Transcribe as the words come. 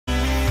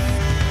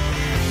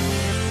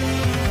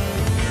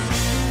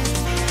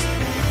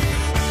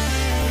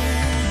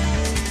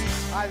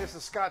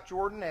Scott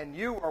Jordan, and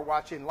you are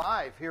watching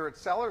live here at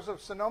Cellars of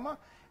Sonoma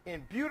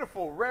in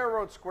beautiful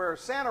Railroad Square,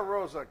 Santa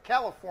Rosa,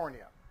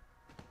 California.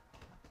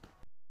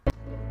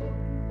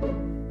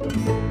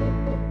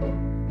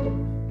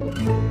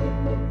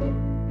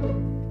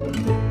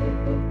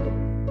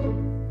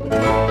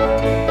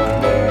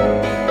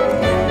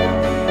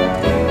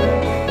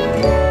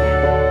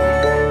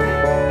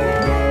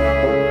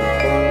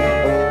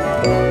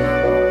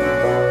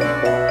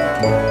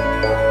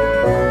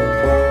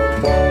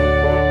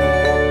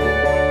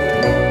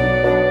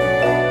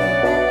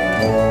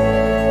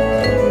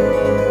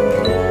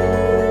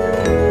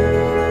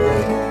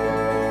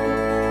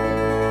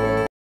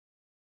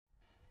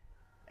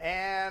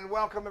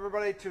 Welcome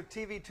everybody to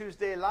TV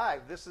Tuesday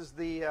Live. This is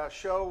the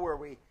show where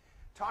we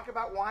talk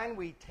about wine,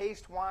 we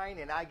taste wine,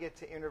 and I get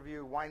to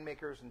interview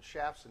winemakers and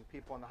chefs and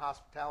people in the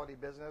hospitality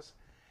business.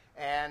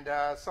 And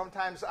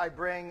sometimes I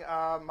bring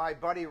my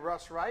buddy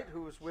Russ Wright,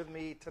 who's with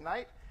me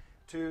tonight,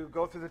 to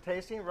go through the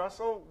tasting.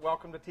 Russell,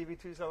 welcome to TV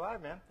Tuesday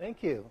Live, man.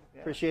 Thank you.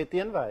 Yeah. Appreciate the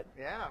invite.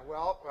 Yeah,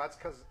 well, that's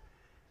because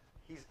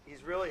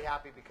he's really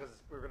happy because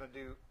we're going to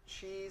do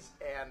cheese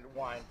and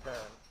wine pairing.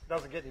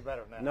 Doesn't get any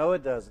better than that. No,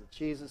 it doesn't.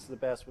 Cheese is the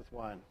best with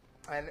wine.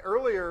 And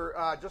earlier,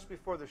 just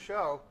before the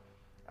show,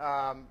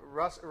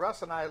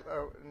 Russ and I,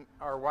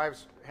 our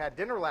wives, had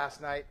dinner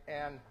last night,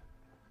 and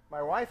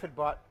my wife had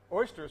bought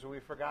oysters, and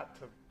we forgot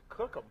to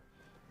cook them.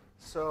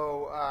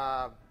 So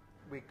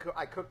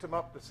I cooked them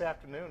up this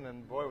afternoon,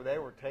 and boy, they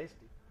were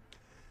tasty.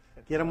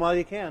 Get them while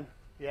you can.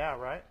 Yeah,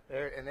 right.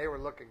 And they were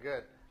looking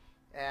good.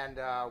 And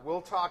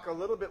we'll talk a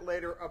little bit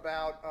later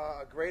about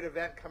a great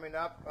event coming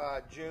up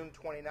June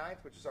 29th,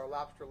 which is our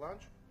lobster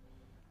lunch.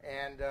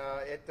 And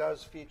it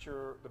does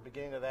feature, the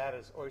beginning of that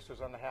is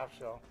oysters on the half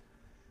shell,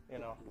 you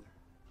know.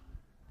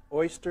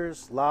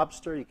 Oysters,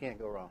 lobster, you can't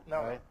go wrong.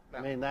 No, right? no.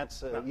 I mean,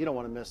 that's No. you don't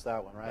want to miss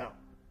that one, right? No.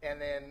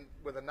 And then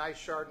with a nice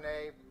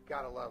Chardonnay,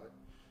 gotta love it.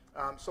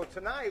 So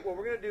tonight, well,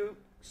 we're going to do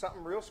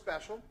something real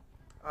special.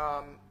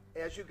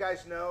 As you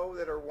guys know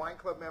that are wine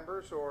club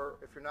members, or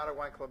if you're not a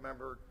wine club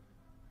member,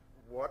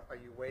 what are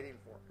you waiting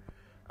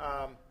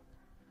for?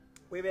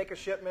 We make a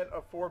shipment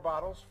of 4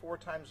 bottles 4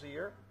 times a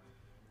year.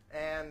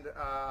 And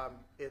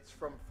it's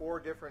from 4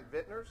 different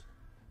vintners.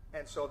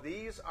 And so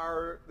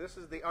this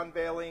is the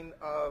unveiling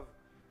of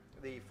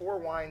the 4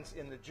 wines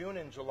in the June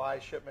and July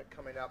shipment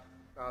coming up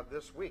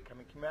this week. I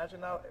mean, can you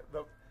imagine now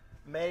the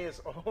May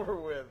is over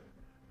with?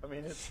 I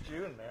mean, it's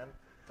June, man.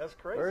 That's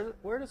crazy.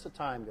 Where does the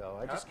time go?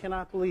 I just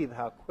cannot believe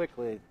how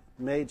quickly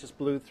May just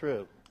blew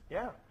through.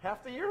 Yeah,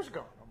 half the year's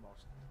gone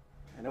almost.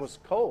 And it was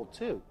cold,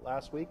 too,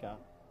 last weekend.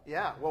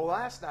 Yeah, well,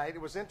 last night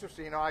it was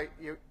interesting. You know,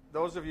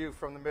 those of you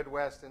from the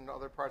Midwest and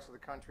other parts of the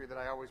country that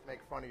I always make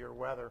fun of your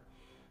weather,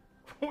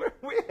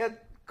 we had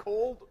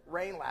cold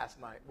rain last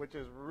night, which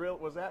is real.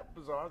 Was that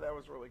bizarre? That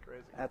was really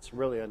crazy. That's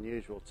really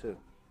unusual, too.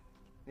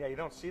 Yeah, you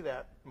don't see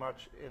that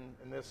much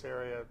in this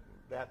area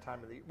that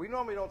time of the year. We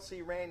normally don't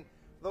see rain.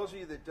 For those of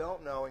you that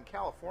don't know, in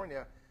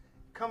California,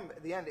 come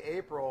the end of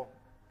April,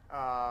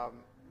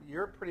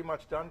 you're pretty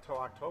much done till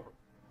October.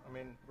 I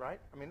mean, right?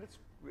 I mean,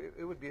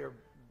 it would be a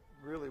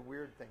really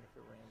weird thing if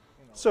it rained.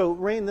 You know. So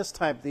rain this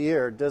time of the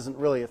year doesn't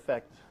really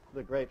affect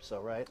the grapes,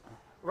 though, right?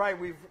 Right.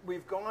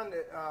 We've gone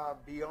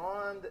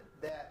beyond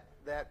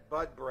that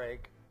bud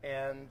break,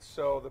 and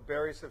so the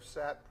berries have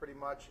set pretty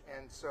much,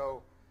 and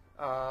so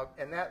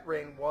and that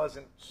rain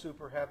wasn't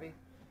super heavy.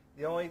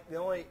 The only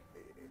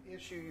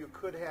issue you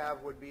could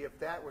have would be if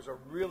that was a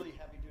really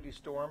heavy duty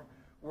storm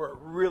where it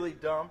really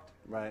dumped.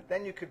 Right.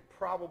 Then you could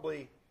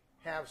probably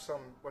have some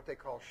what they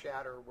call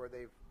shatter, where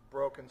they've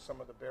broken some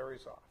of the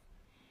berries off.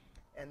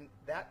 And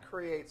that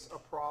creates a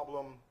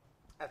problem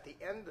at the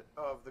end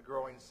of the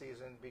growing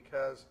season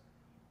because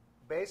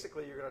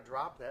basically you're going to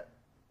drop that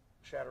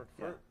shattered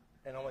fruit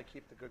and only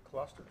keep the good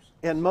clusters.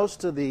 And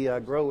most of the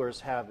growers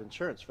have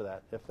insurance for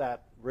that, if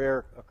that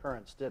rare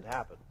occurrence did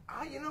happen.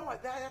 You know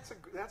what?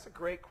 That's a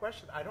great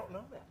question. I don't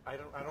know that. I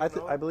don't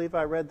know. I believe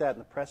I read that in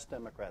the Press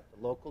Democrat,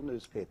 the local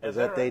newspaper, Is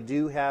that that they right?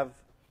 do have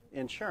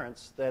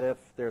insurance that if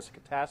there's a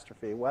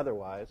catastrophe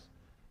weather-wise,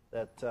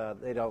 that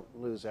they don't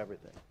lose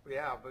everything.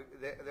 Yeah, but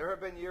there have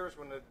been years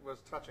when it was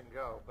touch and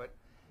go. But,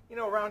 you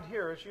know, around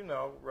here, as you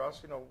know,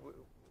 Russ, you know,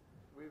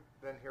 we've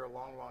been here a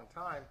long, long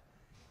time.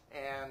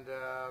 And,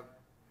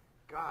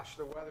 gosh,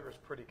 the weather is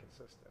pretty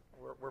consistent.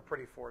 We're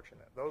pretty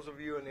fortunate. Those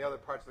of you in the other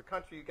parts of the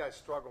country, you guys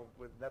struggle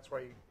with, that's why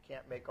you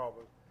can't make all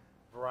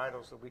the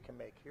varietals that we can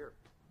make here.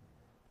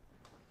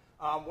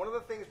 One of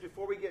the things,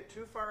 before we get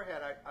too far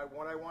ahead, I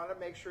want to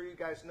make sure you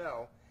guys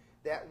know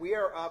that we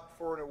are up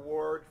for an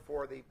award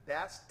for the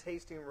best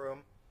tasting room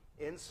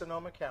in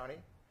Sonoma County,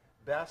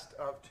 best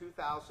of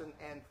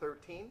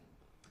 2013.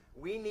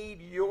 We need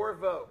your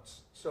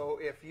votes. So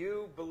if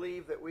you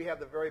believe that we have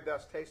the very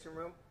best tasting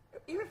room,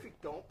 even if you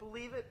don't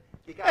believe it,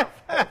 you got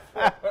to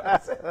vote for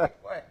us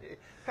anyway.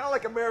 Kind of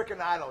like American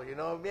Idol, you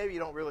know. Maybe you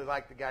don't really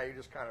like the guy, you're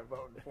just kind of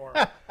voting for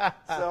him.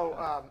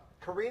 So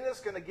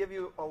Karina's going to give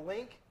you a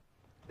link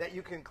that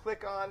you can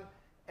click on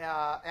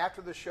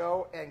after the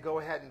show and go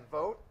ahead and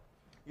vote.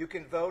 You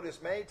can vote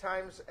as many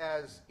times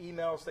as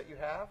emails that you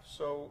have.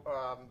 So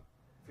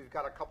if you've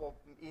got a couple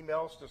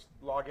emails, just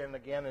log in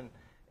again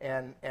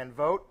and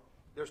vote.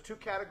 There's 2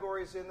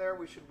 categories in there.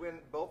 We should win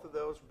both of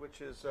those,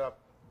 which is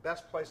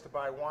best place to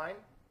buy wine.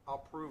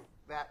 I'll prove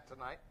that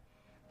tonight.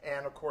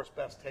 And, of course,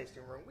 best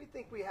tasting room. We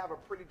think we have a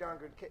pretty darn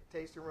good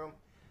tasting room.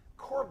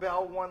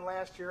 Corbel won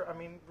last year. I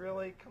mean,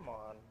 really? Come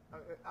on.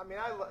 I mean,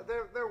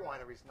 their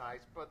winery's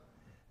nice, but,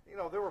 you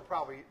know, there were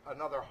probably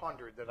another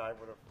 100 that I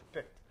would have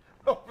picked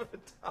over the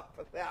top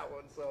of that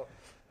one. So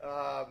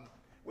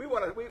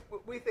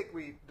we think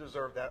we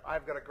deserve that.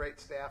 I've got a great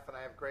staff, and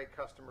I have great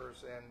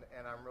customers,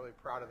 and I'm really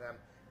proud of them.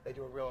 They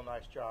do a real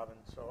nice job,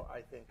 and so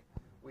I think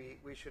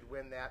we should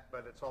win that,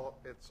 but it's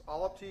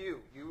all up to you.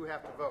 You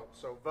have to vote.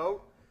 So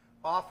vote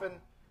often,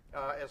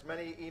 as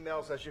many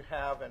emails as you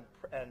have,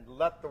 and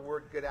let the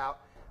word get out.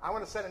 I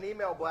want to send an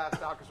email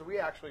blast out because we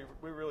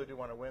really do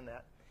want to win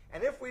that.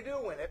 And if we do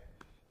win it,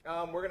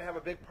 we're going to have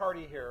a big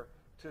party here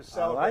to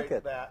celebrate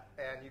that.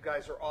 And you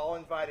guys are all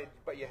invited,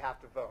 but you have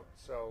to vote.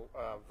 So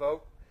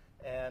vote,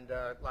 and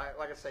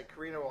like I say,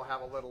 Karina will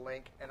have a little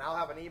link, and I'll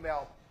have an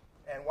email,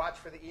 and watch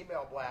for the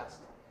email blast.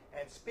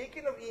 And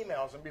speaking of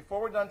emails, and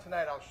before we're done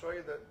tonight, I'll show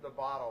you the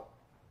bottle.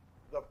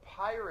 The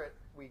Pirate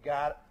we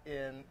got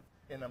in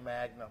a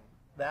Magnum.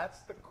 That's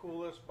the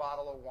coolest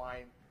bottle of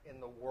wine in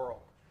the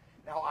world.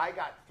 Now, I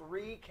got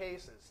 3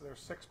 cases. There's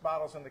 6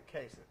 bottles in the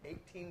case.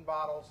 18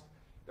 bottles.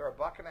 They're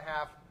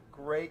 $1.50.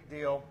 Great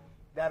deal.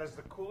 That is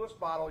the coolest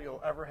bottle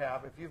you'll ever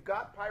have. If you've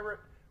got Pirate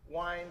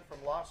wine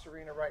from La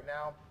Serena right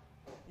now,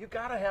 you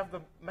got to have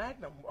the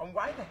Magnum. And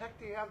why the heck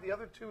do you have the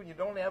other 2 and you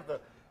don't have the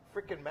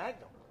freaking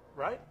Magnum,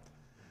 right?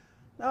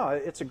 No,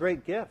 it's a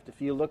great gift. If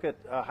you look at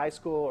a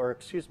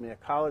a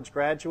college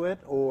graduate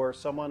or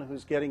someone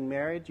who's getting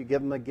married, you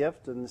give them a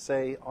gift and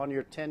say, on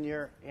your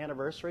 10-year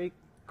anniversary,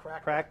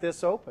 crack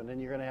this open,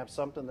 and you're going to have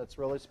something that's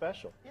really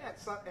special. Yeah,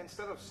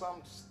 instead of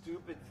some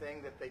stupid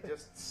thing that they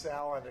just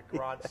sell at a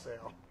garage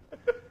sale.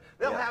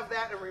 They'll have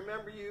that and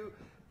remember you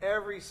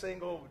every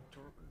single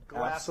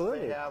glass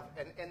they have.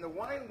 And the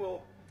wine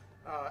will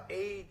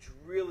age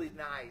really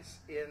nice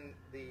in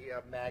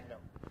the Magnum.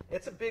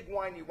 It's a big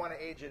wine. You want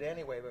to age it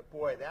anyway, but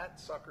boy, that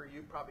sucker,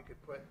 you probably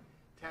could put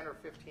 10 or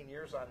 15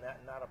 years on that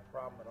and not a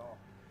problem at all.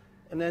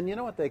 And then you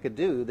know what they could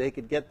do? They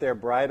could get their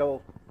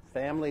bridal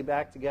family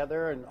back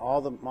together and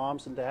all the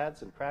moms and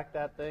dads and crack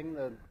that thing,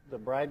 the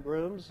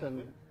bridegrooms,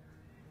 and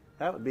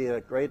that would be a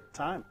great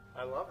time.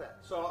 I love that.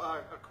 So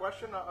a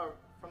question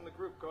from the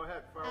group. Go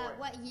ahead. Far away.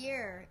 What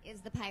year is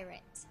the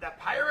Pirate? The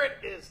Pirate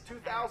is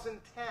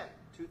 2010.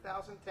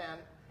 2010.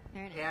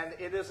 And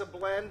it is a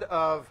blend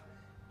of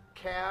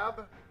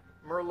Cab,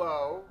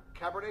 Merlot,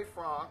 Cabernet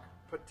Franc,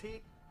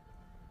 Petit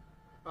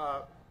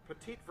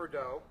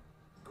Verdot,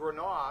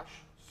 Grenache,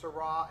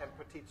 Syrah, and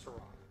Petit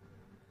Syrah.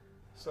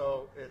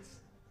 So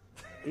it's...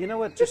 You know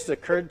what just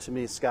occurred to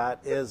me, Scott,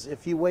 is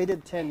if you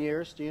waited 10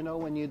 years, do you know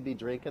when you'd be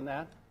drinking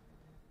that?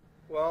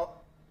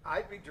 Well,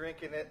 I'd be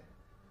drinking it...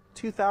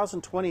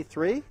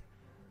 2023?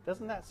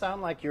 Doesn't that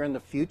sound like you're in the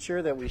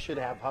future, that we should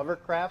have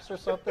hovercrafts or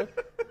something?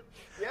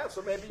 Yeah,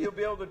 so maybe you'll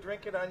be able to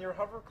drink it on your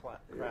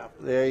hovercraft.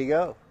 There you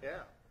go.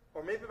 Yeah.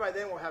 Or maybe by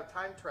then we'll have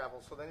time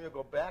travel, so then you'll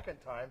go back in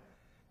time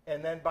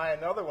and then buy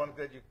another one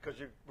because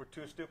you were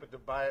too stupid to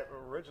buy it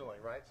originally,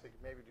 right? So you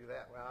can maybe do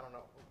that. Well, I don't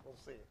know. We'll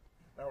see.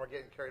 Now we're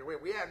getting carried away.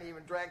 We haven't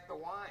even drank the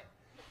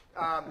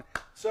wine.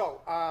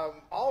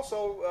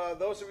 Also,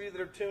 those of you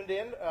that are tuned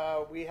in,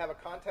 we have a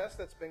contest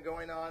that's been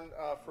going on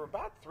for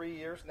about 3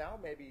 years now,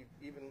 maybe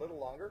even a little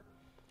longer,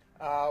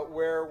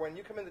 where when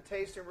you come in the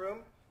tasting room,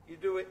 you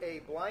do a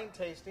blind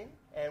tasting,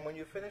 and when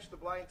you finish the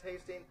blind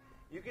tasting,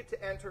 you get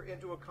to enter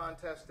into a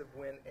contest to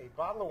win a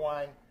bottle of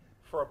wine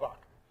for $1.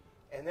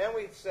 And then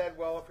we said,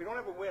 well, if we don't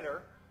have a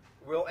winner,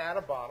 we'll add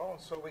a bottle,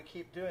 and so we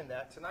keep doing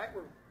that. Tonight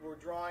we're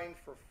drawing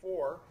for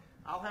 4.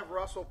 I'll have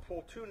Russell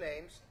pull 2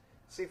 names,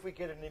 see if we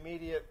get an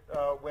immediate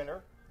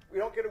winner. We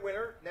don't get a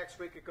winner. Next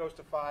week it goes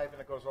to 5,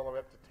 and it goes all the way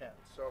up to 10.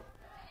 So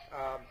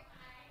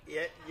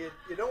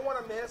you don't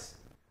want to miss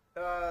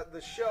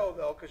the show,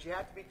 though, because you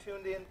have to be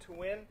tuned in to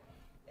win.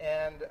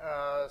 And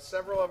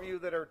several of you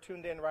that are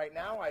tuned in right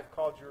now, I've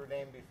called your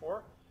name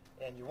before,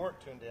 and you weren't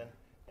tuned in.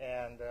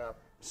 And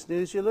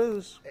snooze, you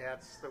lose.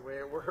 That's the way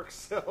it works.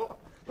 So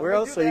where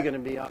else are you going to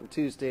be on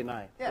Tuesday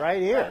night? Yeah, right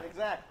here.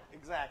 Right,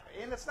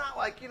 exactly. And it's not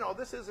like,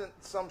 this isn't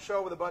some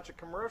show with a bunch of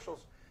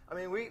commercials. I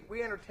mean,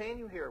 we entertain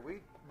you here.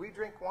 We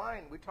drink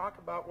wine. We talk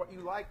about what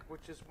you like,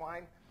 which is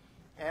wine.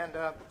 And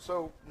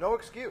so no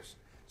excuse.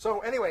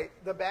 So anyway,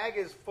 the bag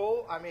is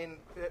full. I mean,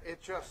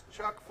 it's just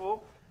chock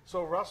full.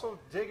 So Russell,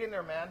 dig in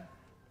there, man.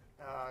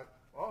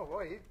 Oh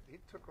boy, he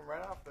took them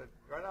right off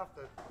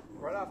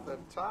the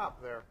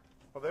top there.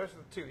 Well, there's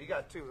the 2. He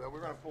got 2.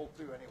 We're going to pull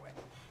 2 anyway.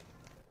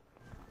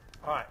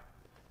 All right.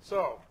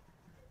 So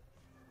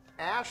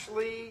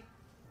Ashley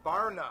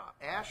Barna,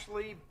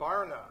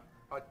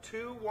 a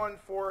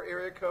 214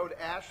 area code.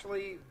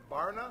 Ashley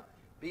Barna,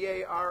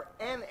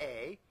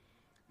 Barna.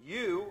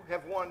 You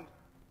have won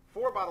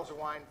 4 bottles of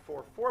wine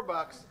for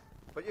 $4,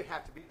 but you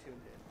have to be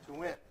tuned in to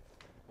win.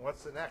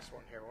 What's the next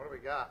one here? What do we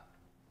got?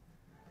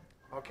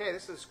 Okay,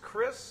 this is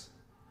Chris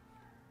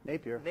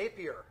Napier.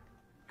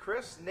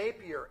 Chris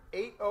Napier,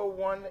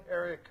 801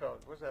 area code.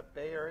 What's that,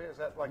 Bay Area? Is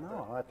that like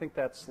No, I think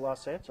that's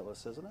Los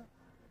Angeles, isn't it?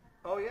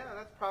 Oh, yeah,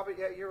 that's probably,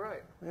 yeah, you're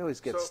right. We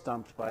always get So-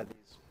 stumped by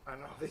these I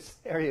know these.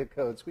 area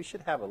codes. We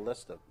should have a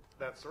list of them.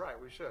 That's right,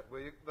 we should.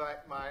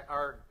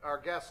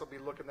 Our guests will be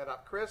looking that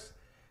up. Chris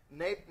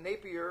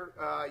Napier,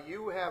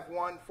 you have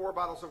won 4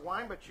 bottles of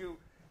wine, but you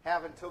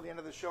have until the end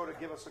of the show to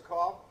give us a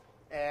call.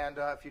 And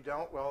if you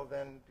don't, well,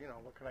 then,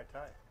 what can I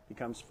tell you?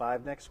 Becomes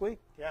 5 next week.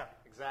 Yeah,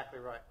 exactly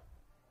right.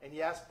 And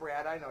yes,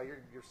 Brad, I know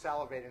you're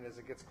salivating as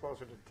it gets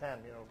closer to 10.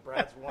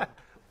 Brad's won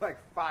like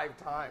 5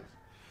 times.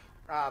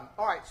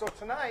 All right, so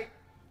tonight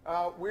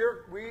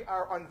we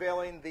are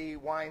unveiling the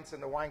wines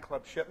in the Wine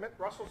Club shipment.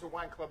 Russell's a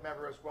Wine Club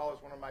member as well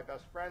as one of my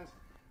best friends.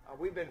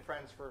 We've been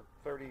friends for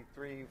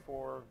 33,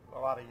 for a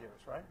lot of years,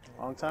 right?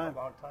 Long time. A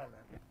long time,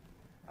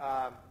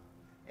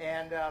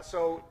 man.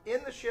 So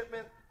in the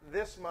shipment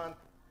this month,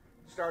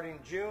 starting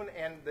June,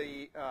 and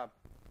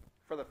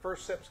for the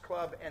First Sips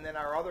Club, and then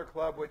our other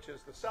club, which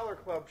is the Cellar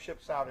Club,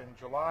 ships out in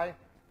July,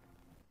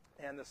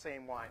 and the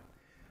same wine.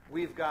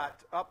 We've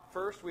got, up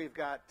first, we've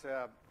got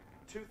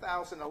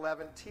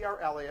 2011 T.R.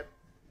 Elliott.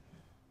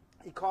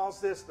 He calls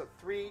this the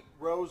 3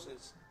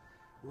 Roses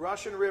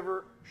Russian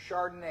River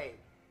Chardonnay.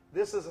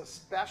 This is a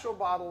special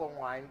bottle of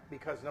wine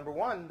because, number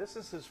one, this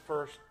is his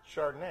first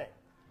Chardonnay.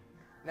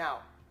 Now,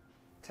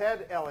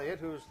 Ted Elliott,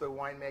 who's the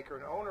winemaker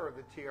and owner of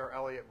the T.R.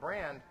 Elliott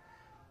brand,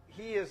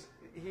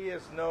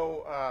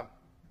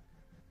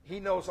 he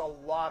knows a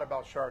lot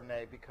about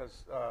Chardonnay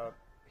because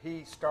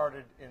he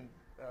started in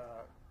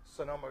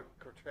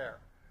Sonoma-Cutrer,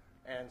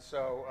 and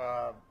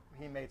so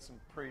he made some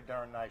pretty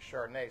darn nice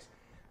Chardonnays.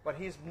 But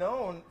he's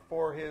known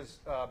for his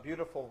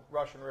beautiful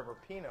Russian River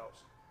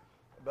Pinots.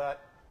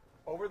 But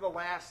over the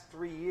last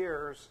 3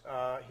 years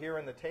here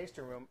in the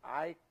tasting room,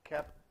 I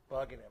kept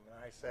bugging him,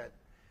 and I said,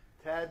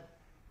 Ted,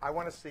 I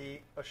want to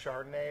see a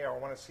Chardonnay, or I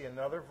want to see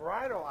another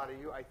varietal out of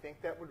you. I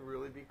think that would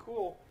really be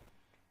cool.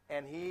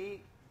 And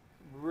he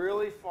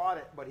really fought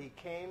it, but he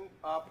came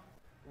up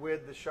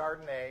with the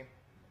Chardonnay,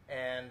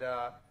 and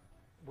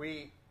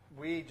we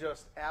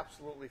just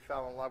absolutely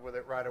fell in love with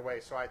it right away.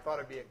 So I thought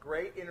it'd be a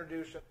great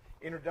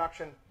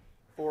introduction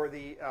for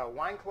the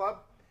Wine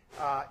Club.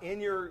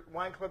 In your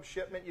Wine Club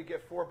shipment, you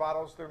get 4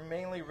 bottles. They're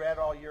mainly red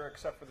all year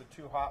except for the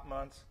 2 hot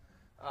months,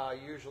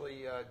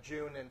 usually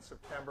June and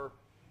September.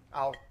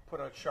 I'll put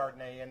a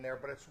Chardonnay in there,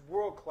 but it's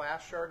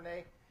world-class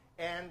Chardonnay.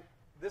 And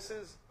this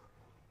is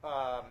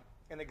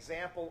an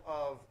example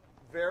of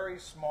very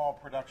small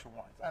production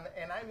wines.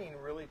 And I mean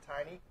really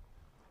tiny.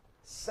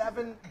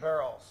 7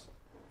 barrels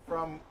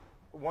from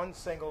one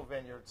single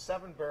vineyard.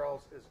 7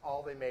 barrels is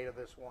all they made of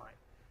this wine.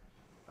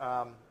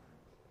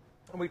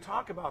 And we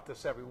talk about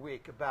this every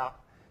week,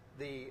 about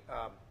the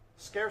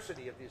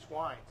scarcity of these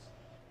wines.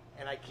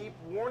 And I keep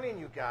warning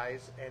you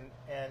guys,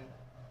 and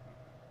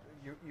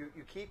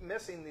you keep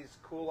missing these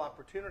cool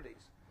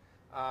opportunities.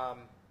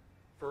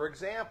 For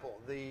example,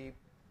 the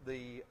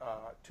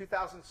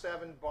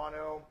 2007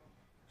 Bonneau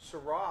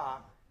Syrah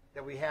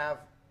that we have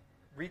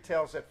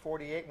retails at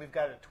 $48. We've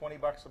got it at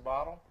 $20 a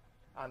bottle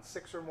on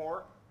 6 or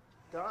more.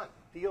 Done.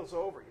 Deal's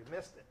over. You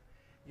missed it.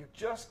 You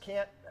just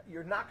can't.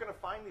 You're not going to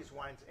find these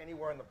wines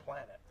anywhere on the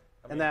planet.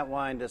 And that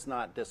wine does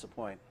not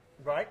disappoint.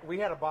 Right? We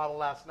had a bottle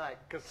last night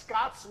because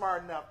Scott's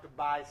smart enough to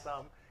buy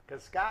some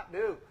because Scott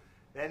knew.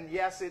 And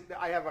yes,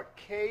 I have a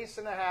case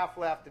and a half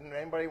left, and if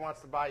anybody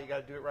wants to buy, you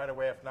got to do it right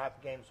away. If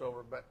not, the game's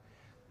over. But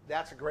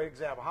that's a great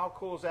example. How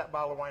cool is that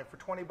bottle of wine for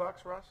 $20,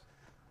 Russ?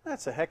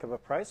 That's a heck of a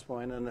price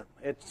point, and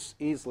it's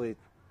easily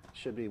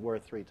should be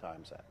worth 3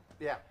 times that.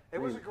 Yeah,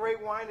 it was a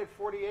great wine at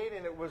 $48,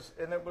 and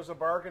it was a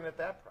bargain at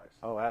that price.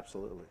 Oh,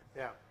 absolutely.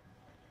 Yeah.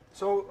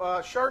 So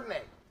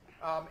Chardonnay,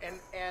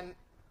 and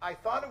I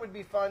thought it would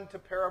be fun to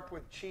pair up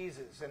with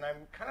cheeses, and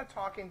I'm kind of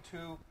talking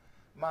to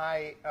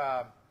my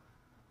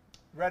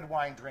red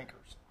wine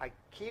drinkers. I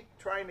keep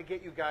trying to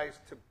get you guys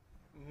to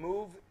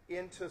move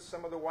into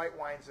some of the white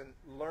wines and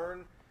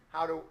learn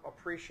how to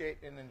appreciate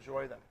and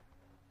enjoy them.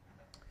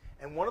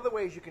 And one of the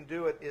ways you can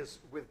do it is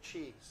with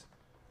cheese.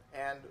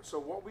 And so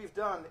what we've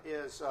done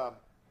is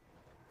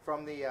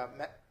from the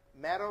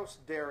Mattos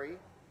Dairy,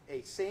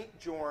 a St.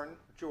 George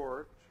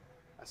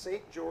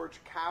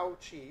cow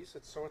cheese,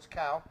 so it's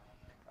cow,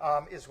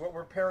 is what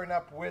we're pairing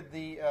up with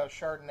the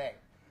Chardonnay.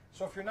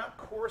 So if you're not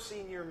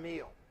coursing your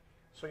meal,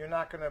 so you're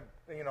not going to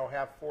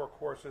have 4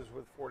 courses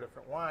with 4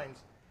 different wines,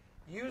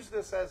 use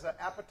this as an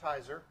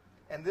appetizer,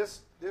 and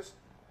this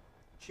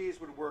cheese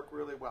would work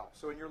really well.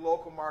 So in your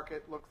local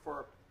market, look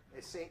for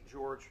a St.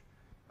 George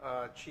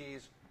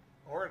cheese.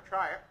 We're going to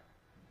try it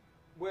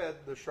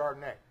with the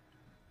Chardonnay.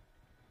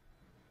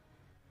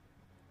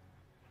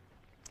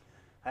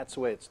 That's the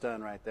way it's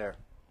done right there.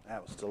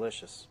 That was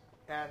delicious.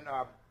 And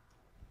a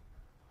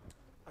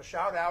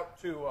shout out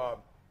to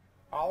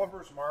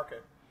Oliver's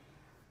Market.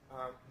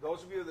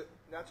 Those of you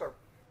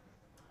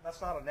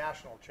that's not a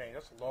national chain.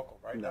 That's a local,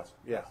 right? No.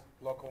 That's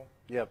local.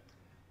 Yep.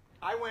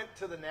 I went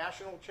to the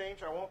national chain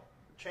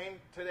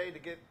today to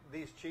get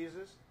these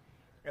cheeses.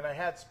 and I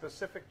had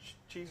specific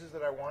cheeses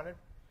that I wanted.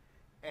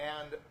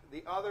 And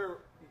the other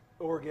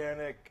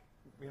organic,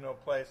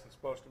 place that's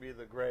supposed to be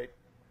the great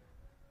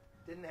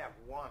didn't have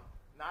one,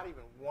 not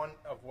even one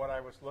of what I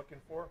was looking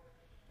for.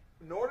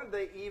 Nor did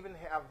they even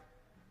have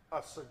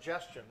a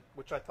suggestion,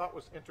 which I thought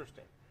was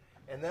interesting.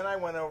 And then I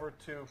went over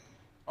to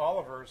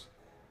Oliver's,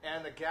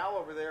 and the gal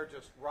over there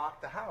just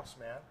rocked the house,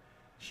 man.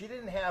 She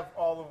didn't have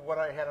all of what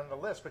I had on the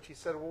list, but she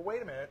said, well,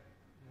 wait a minute.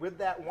 With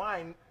that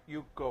wine,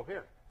 you go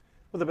here.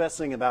 Well, the best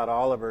thing about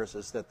Oliver's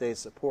is that they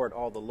support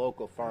all the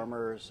local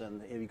farmers,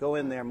 and if you go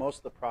in there, most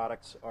of the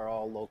products are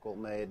all local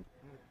made.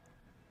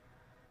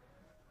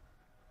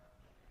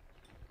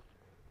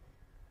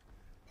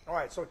 All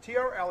right, so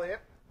T.R. Elliott,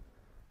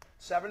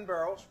 7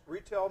 barrels.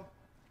 Retail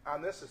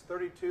on this is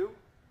 $32.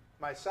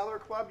 My Cellar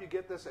Club, you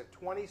get this at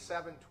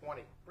 $27.20.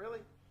 Really?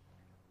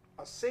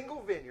 A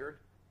single vineyard,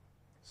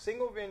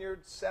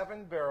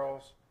 7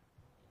 barrels,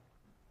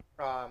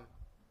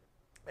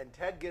 and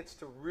Ted gets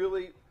to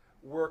really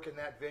work in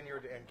that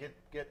vineyard and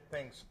get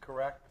things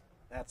correct.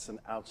 That's an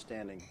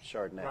outstanding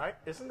Chardonnay. Right?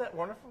 Isn't that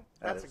wonderful?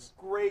 That That's is.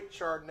 a great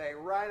Chardonnay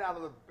right out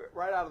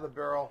of the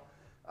barrel.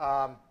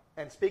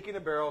 And speaking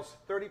of barrels,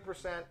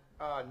 30%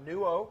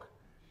 new oak,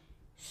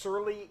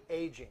 surly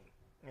aging.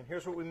 And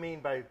here's what we mean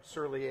by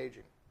surly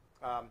aging.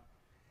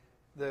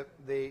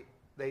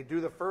 They do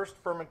the first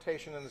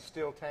fermentation in the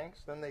steel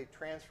tanks, then they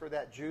transfer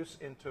that juice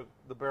into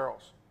the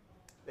barrels.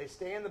 They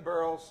stay in the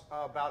barrels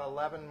about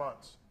 11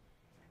 months.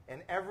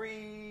 And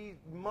every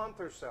month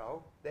or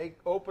so, they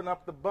open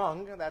up the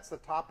bung, that's the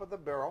top of the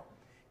barrel,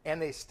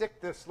 and they stick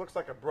this, looks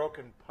like a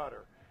broken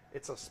putter.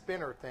 It's a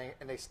spinner thing,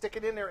 and they stick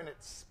it in there, and it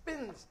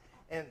spins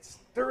and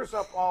stirs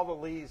up all the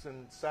lees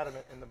and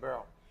sediment in the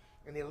barrel.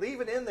 And they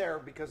leave it in there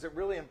because it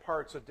really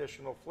imparts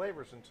additional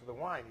flavors into the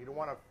wine. You don't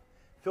want to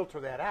filter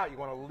that out. You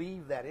want to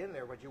leave that in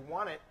there, but you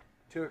want it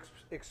to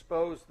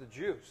expose the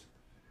juice.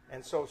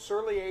 And so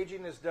surly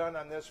aging is done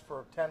on this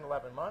for 10,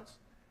 11 months.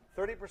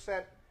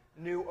 30%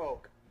 new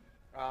oak.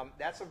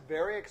 That's a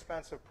very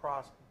expensive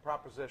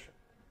proposition.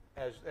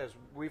 As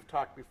we've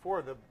talked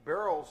before, the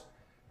barrels,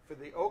 for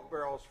the oak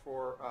barrels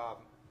for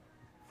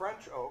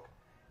French oak,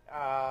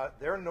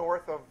 they're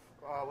north of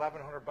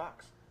 $1,100.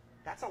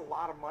 That's a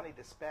lot of money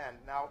to spend.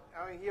 Now,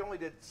 I mean, he only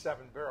did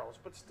 7 barrels,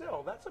 but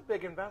still, that's a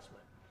big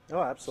investment.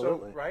 Oh,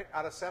 absolutely. So, right,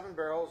 out of 7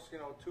 barrels, 2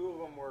 of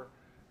them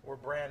were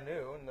brand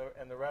new,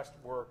 and the rest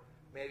were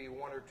maybe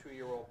 1 or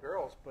 2-year-old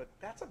barrels. But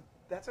that's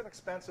an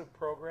expensive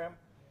program,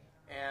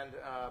 and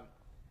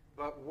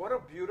but what a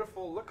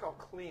beautiful, look how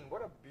clean,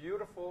 what a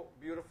beautiful,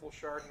 beautiful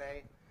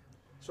Chardonnay.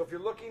 So if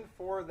you're looking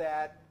for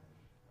that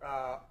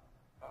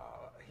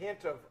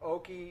hint of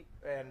oaky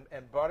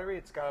and buttery,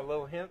 it's got a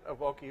little hint of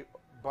oaky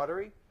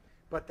buttery,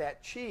 but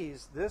that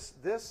cheese, this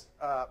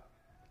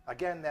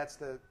again, that's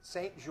the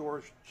St.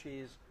 George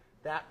cheese,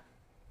 that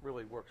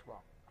really works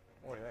well.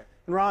 What do you think?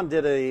 Ron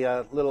did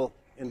a little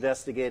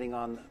investigating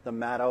on the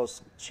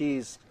Mattos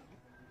cheese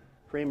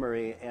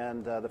creamery,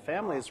 and the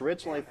family is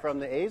originally from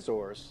the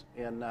Azores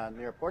in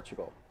near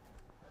Portugal.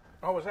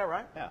 Oh, was that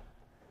right? Yeah.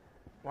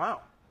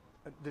 Wow.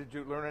 Did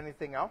you learn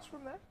anything else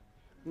from that?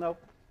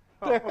 Nope.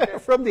 Oh, okay.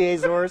 From the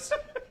Azores.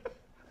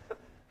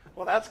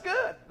 Well, that's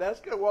good. That's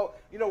good. Well,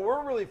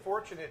 we're really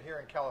fortunate here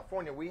in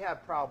California. We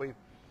have probably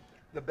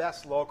the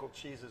best local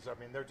cheeses. I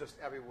mean, they're just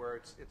everywhere.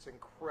 It's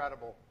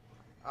incredible.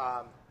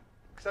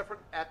 Except for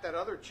at that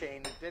other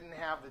chain that didn't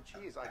have the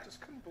cheese. I just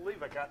couldn't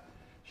believe I got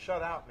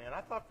shut out, man.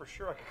 I thought for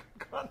sure I could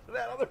have gone to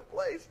that other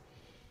place.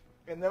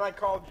 And then I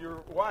called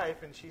your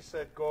wife, and she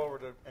said, go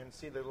over and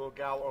see the little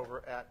gal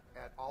over at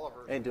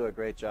Oliver's. They do a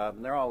great job,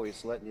 and they're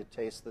always letting you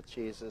taste the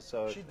cheeses.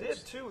 So she did,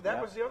 too.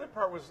 That was the other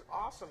part was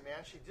awesome,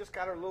 man. She just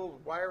got her little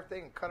wire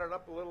thing and cut it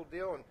up a little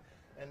deal,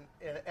 and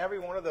every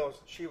one of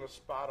those, she was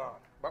spot on.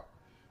 But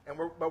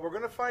we're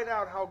going to find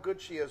out how good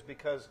she is,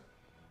 because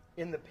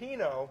in the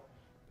Pinot,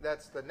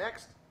 that's the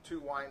next 2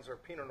 wines are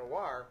Pinot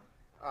Noir.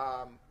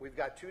 We've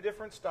got 2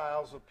 different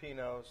styles of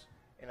Pinots,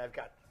 and I've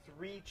got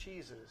 3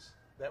 cheeses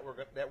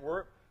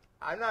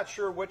I'm not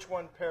sure which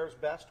one pairs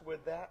best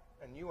with that,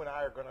 and you and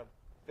I are going to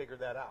figure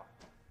that out.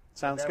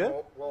 Sounds and then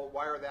good. We'll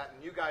wire that,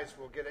 and you guys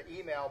will get an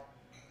email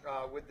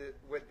with the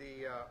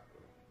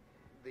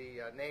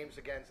names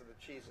again to the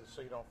cheeses,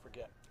 so you don't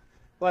forget.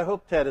 Well, I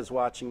hope Ted is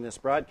watching this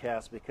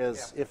broadcast,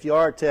 because if you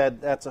are,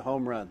 Ted, that's a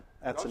home run.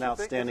 That's Don't an you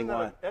think? outstanding Isn't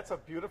that wine. That's a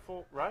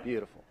beautiful, right?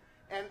 Beautiful.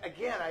 And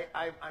again,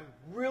 I'm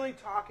really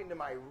talking to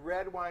my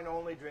red wine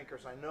only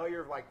drinkers. I know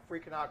you're like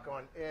freaking out,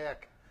 going,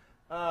 "Ick,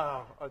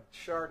 oh, a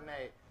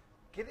Chardonnay."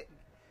 Get it.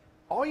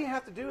 All you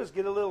have to do is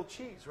get a little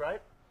cheese,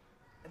 right?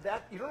 And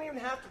that you don't even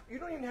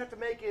have to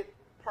make it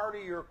part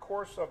of your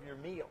course of your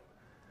meal.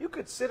 You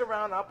could sit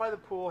around out by the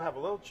pool, have a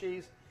little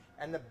cheese,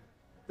 and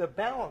the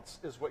balance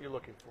is what you're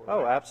looking for.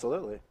 Oh, right?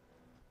 absolutely.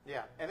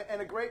 Yeah,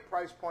 and a great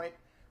price point.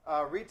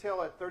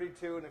 Retail at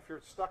 $32, and if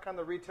you're stuck on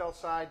the retail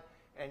side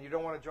and you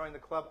don't want to join the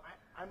club,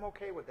 I'm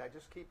okay with that.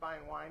 Just keep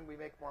buying wine. We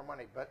make more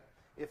money. But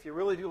if you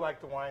really do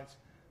like the wines,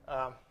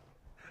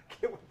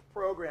 get with the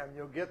program.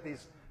 You'll get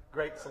these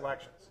great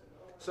selections.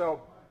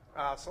 So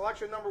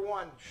Selection number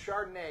 1,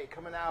 Chardonnay,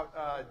 coming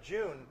out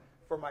June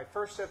for my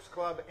First Sips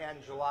Club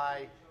and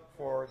July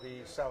for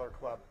the Cellar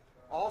Club.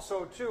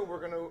 Also, too, we're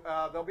going to,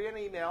 there'll be an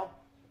email,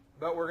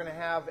 but we're going to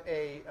have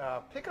a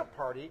pickup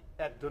party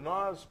at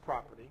DuNah's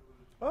property.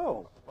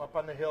 Oh. Up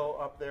on the hill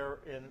up there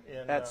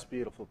in That's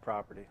beautiful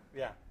property.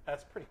 Yeah,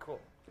 that's pretty cool.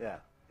 Yeah.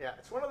 Yeah,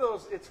 it's one of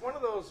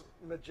those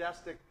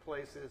majestic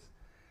places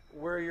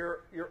where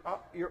you're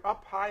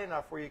up high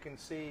enough where you can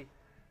see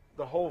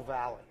the whole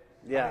valley.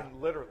 Yeah. I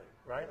mean, literally,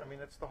 right? I mean,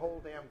 it's the whole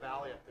damn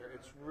valley up there.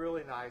 It's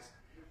really nice.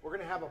 We're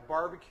going to have a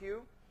barbecue,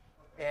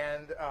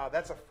 and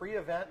that's a free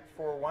event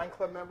for wine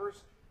club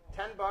members.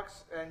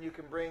 $10, and you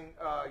can bring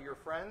your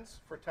friends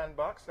for $10.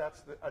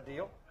 That's a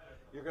deal.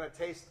 You're going to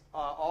taste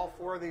all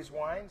 4 of these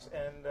wines,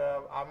 and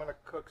I'm going to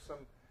cook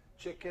some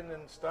chicken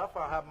and stuff.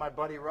 I'll have my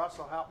buddy Russ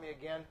will help me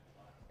again,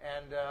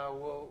 and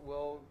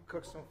we'll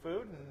cook some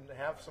food and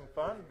have some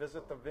fun,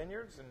 visit the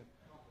vineyards, and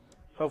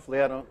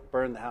hopefully I don't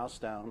burn the house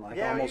down like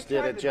I almost did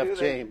tried at to Jeff do that.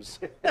 James.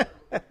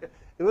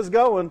 It was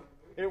going.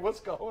 it was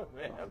going,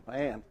 man. Oh,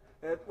 man.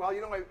 Well,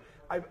 you know,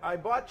 I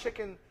bought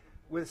chicken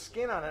with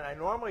skin on it. I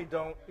normally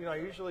don't, I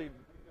usually,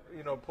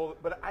 pull it,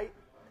 but I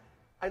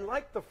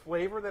like the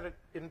flavor that it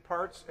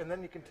imparts, and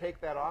then you can take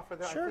that off of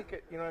that. Sure. I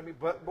think you know what I mean.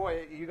 But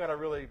boy, you got to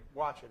really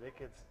watch it. It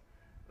gets.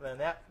 Then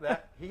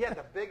that he had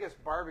the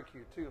biggest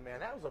barbecue too,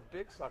 man. That was a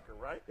big sucker,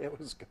 right? It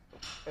was good.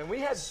 And we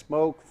had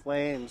Smoke,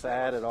 flames, I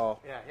had it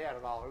all. Yeah, he had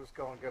it all. It was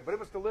going good, but it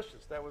was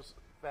delicious. That was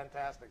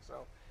fantastic.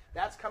 So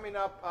that's coming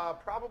up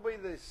probably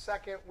the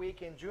second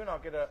week in June. I'll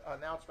get an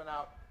announcement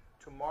out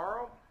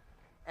tomorrow,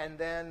 and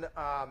then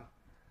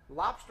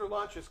lobster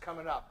lunch is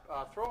coming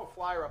up. Throw a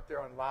flyer up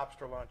there on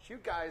lobster lunch. You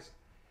guys.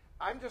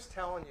 I'm just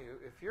telling you,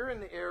 if you're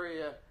in the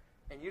area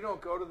and you don't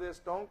go to this,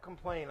 don't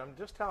complain. I'm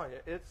just telling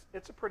you,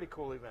 it's a pretty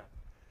cool event.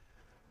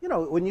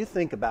 When you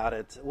think about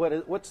it,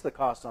 what's the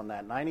cost on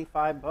that?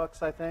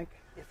 $95, I think.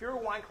 If you're a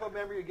wine club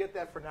member, you get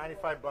that for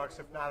 $95.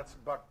 If not, it's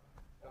 $115.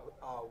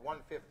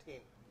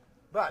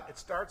 But it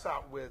starts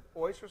out with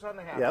oysters on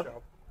the half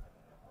shell,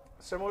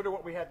 similar to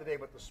what we had today,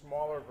 but the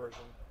smaller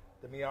version,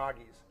 the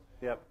Miyagi's.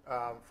 Yep.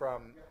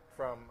 From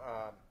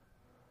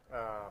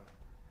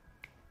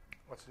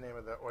what's the name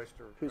of the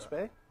oyster?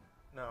 Couspe?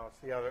 No,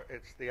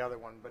 it's the other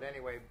one. But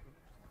anyway,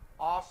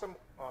 awesome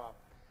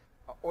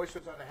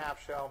oysters on the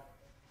half shell,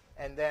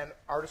 and then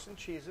artisan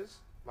cheeses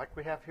like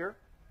we have here,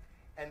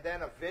 and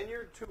then a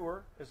vineyard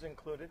tour is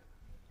included.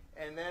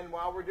 And then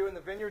while we're doing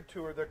the vineyard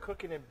tour, they're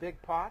cooking in big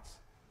pots: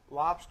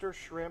 lobster,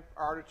 shrimp,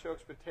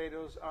 artichokes,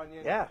 potatoes,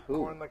 onion,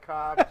 corn on the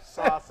cob,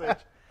 sausage,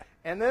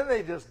 and then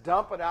they just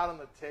dump it out on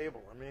the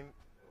table. I mean,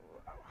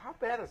 how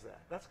bad is that?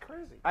 That's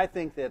crazy. I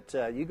think that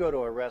you go to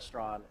a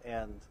restaurant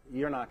and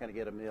you're not going to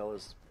get a meal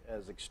as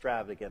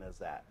extravagant as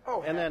that.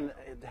 Oh, and then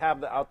have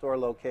the outdoor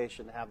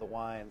location, have the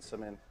wines. I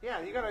mean,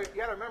 yeah, you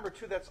gotta remember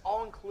too. That's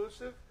all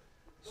inclusive,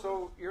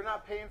 so you're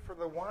not paying for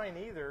the wine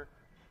either.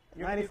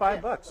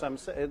 $95. I'm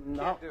saying, You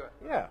can't do it.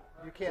 Yeah,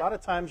 You can't. A lot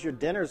of times your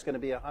dinner is going to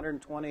be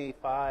 $125,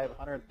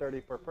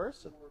 $130 per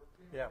person.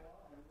 Yeah.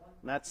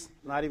 And that's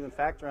not even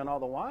factoring all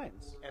the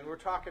wines. And we're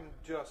talking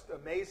just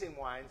amazing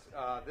wines.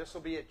 This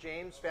will be at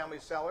James Family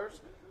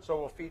Cellars, so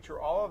we'll feature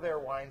all of their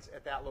wines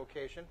at that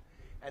location.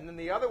 And then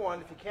the other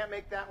one, if you can't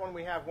make that one,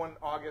 we have one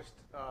August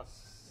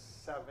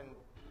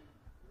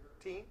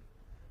 17th.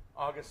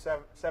 August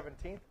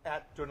 17th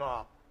at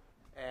DuNah,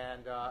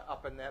 and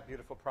up in that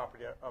beautiful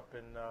property up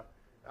in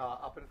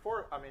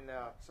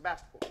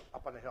Sebastopol,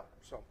 up on the hill.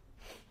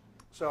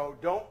 So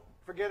don't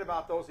forget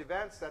about those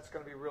events. That's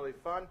going to be really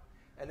fun.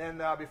 And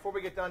then before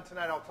we get done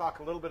tonight, I'll talk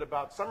a little bit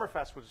about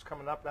Summerfest, which is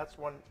coming up. That's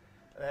one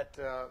that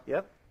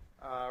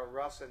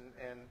Russ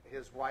and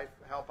his wife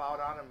help out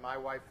on, and my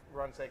wife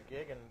runs that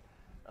gig, and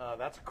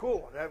that's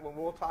cool.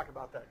 We'll talk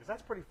about that because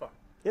that's pretty fun.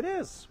 It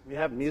is. You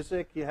have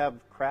music, you have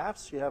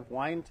crafts, you have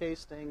wine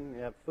tasting,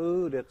 you have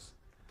food. It's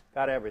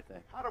got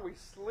everything. How do we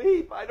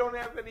sleep? I don't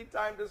have any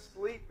time to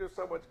sleep. There's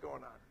so much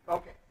going on.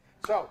 Okay,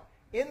 so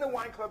in the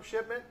wine club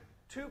shipment,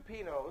 2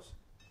 Pinots,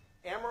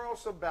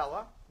 Amorosa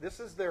Bella. This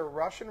is their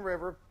Russian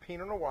River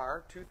Pinot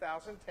Noir,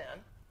 2010.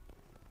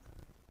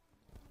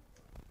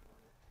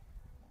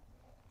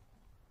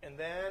 And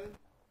then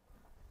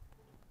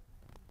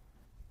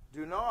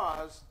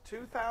DuNah's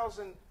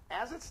 2000,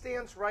 as it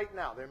stands right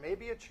now, there may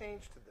be a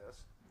change to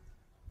this.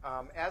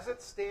 As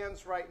it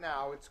stands right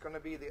now, it's going to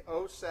be the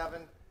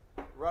 07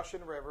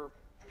 Russian River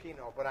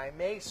Pinot, but I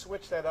may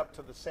switch that up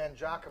to the San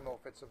Giacomo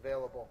if it's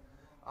available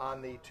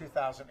on the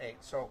 2008.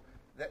 So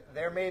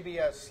there may be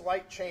a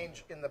slight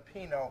change in the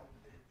Pinot,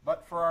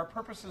 but for our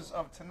purposes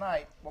of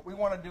tonight, what we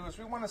want to do is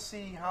we want to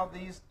see how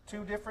these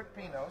 2 different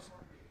Pinots,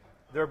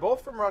 they're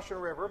both from Russian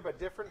River, but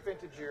different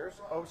vintage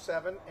years,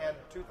 07 and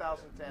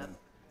 2010,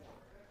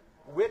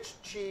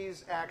 which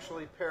cheese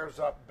actually pairs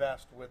up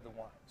best with the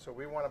wine. So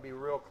we want to be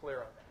real clear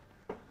on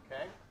that.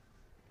 Okay?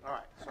 All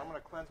right, so I'm going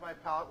to cleanse my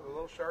palate with a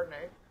little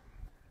Chardonnay.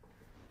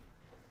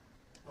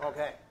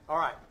 Okay, all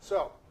right,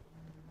 so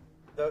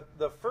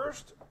the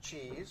first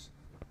cheese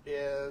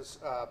is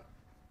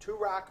Two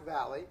Rock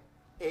Valley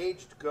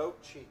aged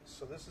goat cheese.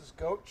 So this is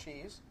goat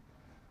cheese,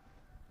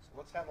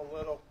 let's have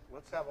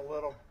a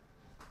little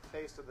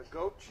taste of the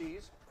goat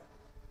cheese,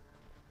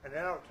 and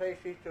then I'll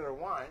taste each of their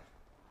wines,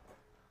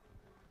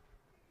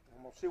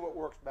 and we'll see what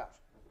works best.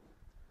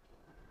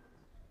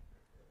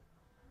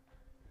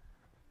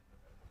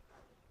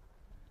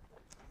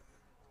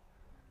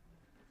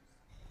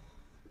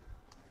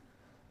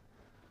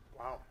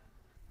 Wow.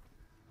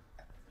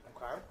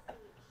 Okay.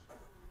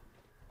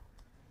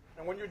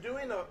 And when you're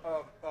doing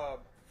a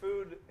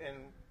food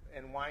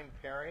and wine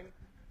pairing,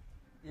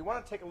 you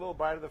want to take a little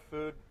bite of the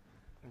food,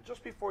 and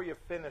just before you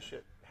finish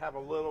it, have a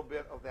little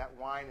bit of that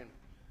wine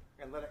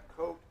and let it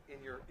coat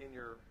in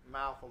your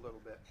mouth a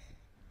little bit.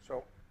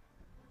 So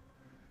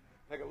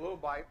take a little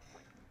bite,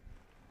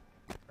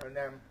 and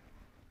then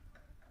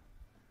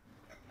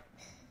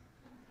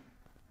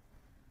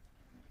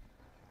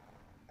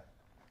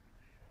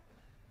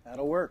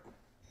That'll work.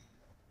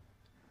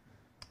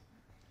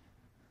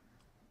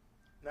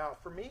 now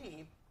for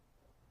me,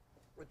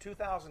 the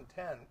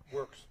 2010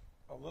 works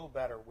a little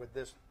better with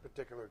this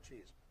particular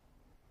cheese.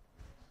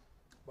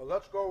 But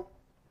let's go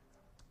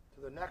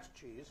to the next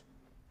cheese,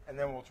 and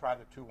then we'll try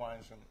the two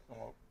wines, and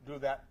we'll do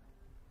that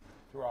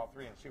through all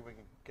three and see if we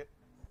can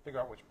figure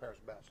out which pairs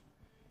best.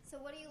 So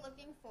what are you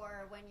looking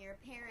for when you're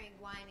pairing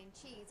wine and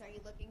cheese? Are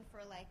you looking for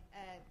like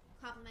a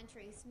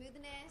complementary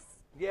smoothness?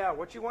 Yeah,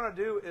 what you want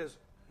to do is,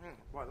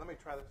 well, let me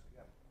try this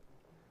again.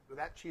 So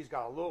that cheese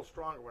got a little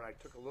stronger when I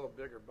took a little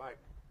bigger bite.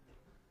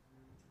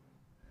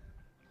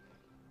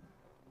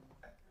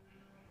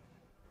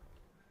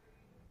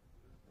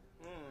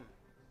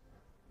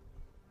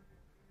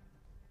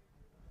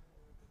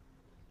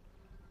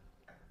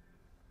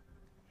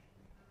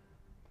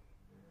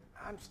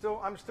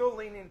 I'm still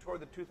leaning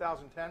toward the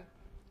 2010.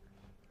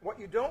 What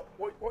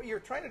you're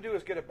trying to do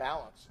is get a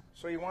balance.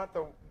 So you want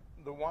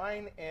the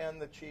wine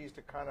and the cheese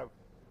to kind of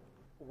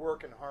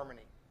work in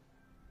harmony,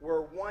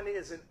 where one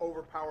isn't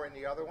overpowering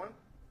the other one.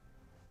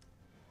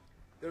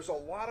 There's a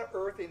lot of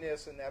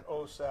earthiness in that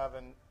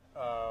 07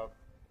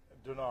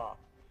 DuNah.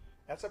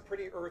 That's a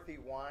pretty earthy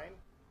wine,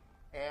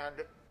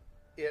 and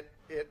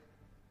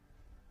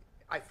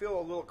I feel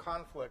a little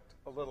conflict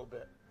a little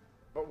bit.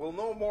 But we'll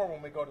know more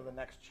when we go to the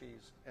next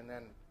cheese and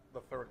then the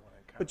third one.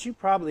 But you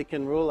probably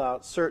can rule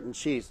out certain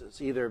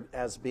cheeses, either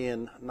as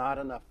being not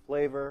enough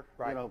flavor,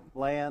 Right.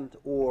 Bland,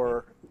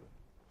 or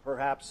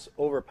perhaps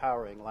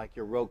overpowering, like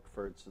your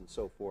Roqueforts and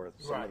so forth,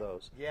 some Right. of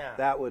those. Yeah.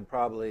 That would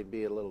probably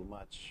be a little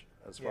much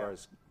as far Yeah.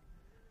 as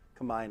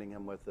combining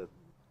them with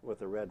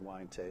a red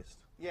wine taste.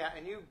 Yeah,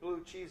 and you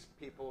blue cheese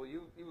people,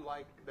 you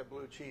like the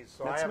blue cheese.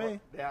 So That's I have me.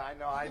 Yeah, I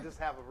know. I just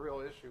have a real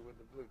issue with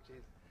the blue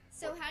cheese.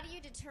 So how do you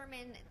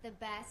determine the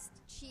best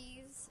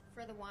cheese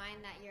for the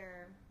wine that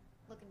you're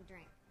looking to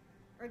drink?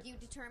 Or do you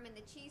determine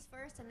the cheese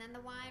first and then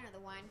the wine, or the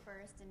wine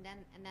first and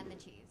then the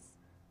cheese?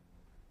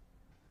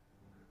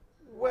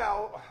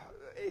 Well,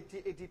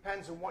 it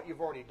depends on what you've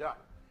already done.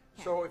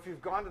 So if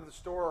you've gone to the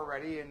store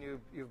already and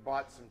you've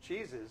bought some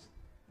cheeses,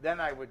 then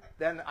I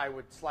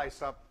would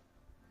slice up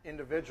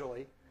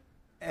individually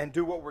and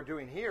do what we're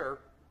doing here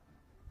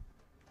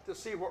to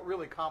see what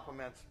really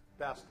complements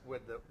best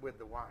with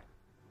the wine.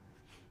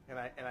 And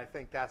I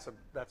think that's a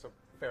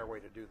fair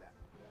way to do that.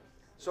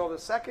 So the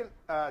second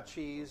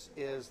cheese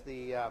is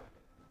the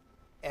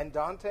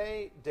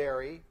Andante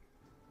Dairy,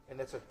 and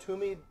it's a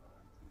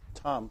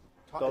Tomme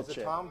Dolce. It's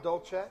a Tomme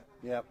Dolce.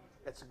 Yep.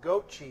 It's a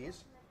goat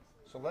cheese.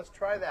 So let's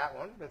try that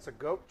one. It's a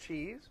goat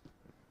cheese.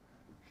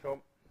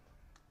 So,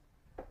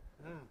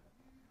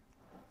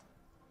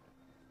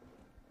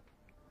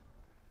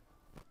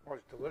 oh,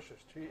 it's delicious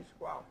cheese.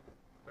 Wow,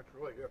 that's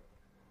really good.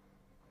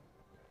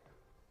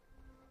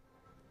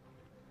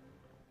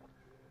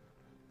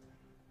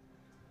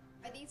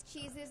 Are these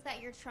cheeses that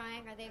you're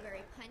trying, are they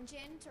very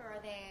pungent, or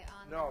are they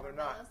on No, the they're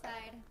mellow not.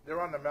 side?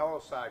 They're on the mellow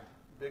side,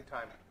 big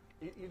time.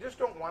 You just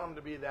don't want them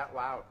to be that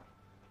loud.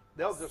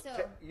 They'll just.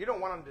 So- You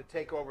don't want them to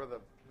take over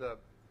the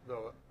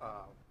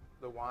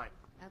wine.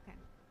 Okay.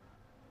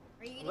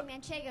 Are you eating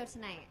manchego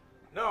tonight?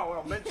 No,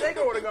 well,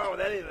 Manchego would have gone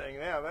with anything.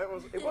 Yeah,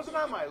 it wasn't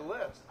on my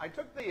list. I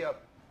took the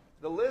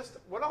list.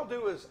 What I'll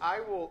do is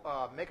I will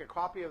make a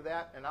copy of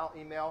that and I'll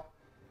email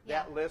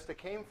that Yeah. list. It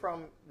came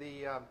from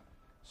the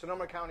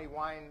Sonoma County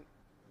Wine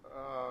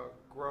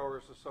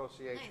Growers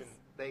Association. Nice.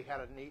 They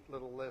had a neat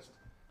little list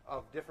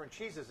of different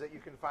cheeses that you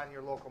can find in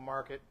your local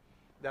market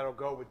that'll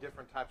go with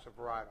different types of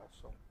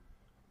varietals.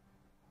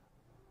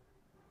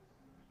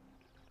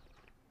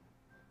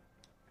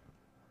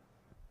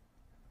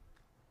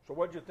 So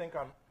what did you think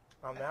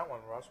on that one,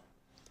 Russ?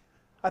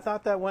 I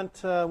thought that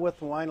went with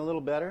the wine a little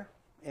better,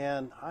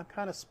 and I'm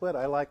kind of split.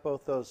 I like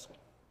both those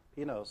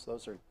Pinots.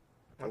 Those are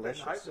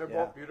delicious. They're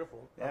Yeah. both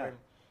beautiful. Yeah.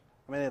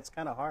 I mean, it's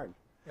kind of hard.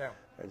 Yeah.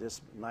 They're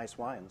just nice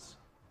wines.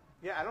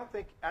 Yeah, I don't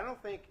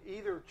think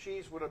either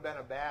cheese would have been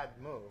a bad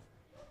move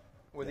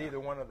with either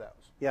one of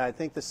those. Yeah, I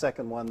think the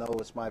second one, though,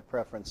 was my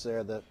preference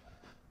there, the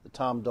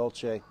Tomme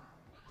Dolce,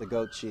 the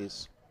goat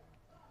cheese.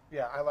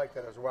 Yeah, I like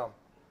that as well.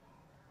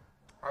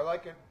 I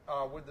like it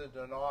with the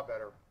DuNah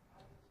better,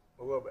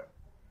 a little bit.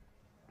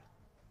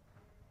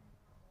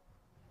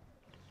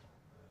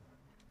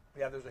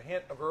 Yeah, there's a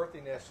hint of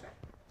earthiness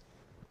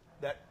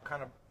that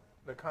kind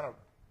of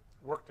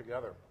work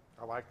together.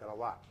 I like that a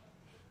lot.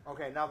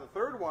 Okay, now the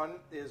third one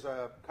is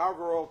a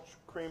Cowgirl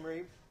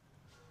Creamery,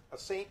 a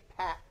St.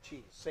 Pat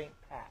cheese, St.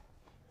 Pat.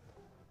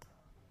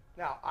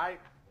 Now, I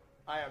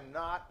am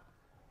not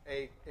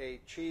a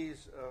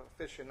cheese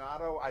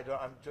aficionado.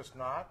 I'm just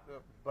not.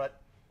 But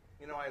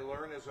you know, I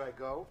learn as I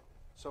go.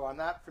 So I'm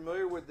not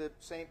familiar with the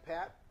St.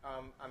 Pat.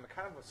 I'm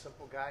kind of a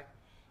simple guy.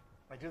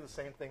 I do the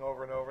same thing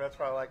over and over. That's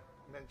why I like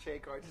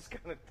Manchego. I just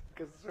kind of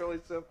because it's really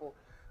simple.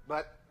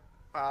 But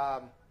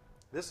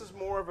this is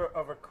more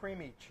of a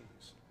creamy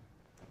cheese.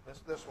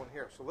 This one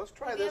here. So let's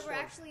try this one. Have you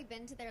ever actually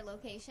been to their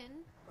location?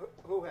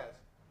 Who has?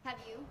 Have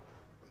you?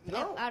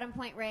 No. Out in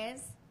Point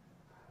Reyes?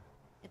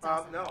 It's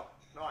awesome. No,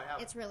 I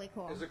haven't. It's really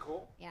cool. Is it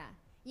cool? Yeah.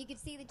 You could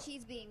see the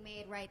cheese being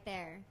made right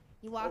there.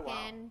 You walk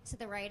in to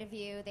the right of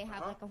you. They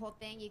have like a whole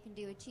thing. You can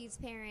do a cheese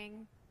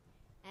pairing,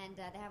 and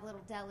they have a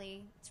little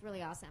deli. It's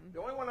really awesome. The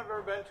only one I've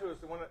ever been to is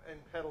the one in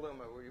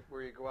Petaluma,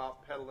 where you go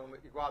out Petaluma.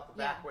 You go out the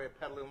back way of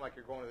Petaluma like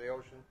you're going to the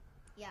ocean.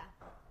 Yeah.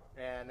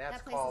 And that's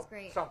that place called is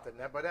great. Something.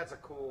 But that's a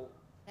cool.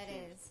 That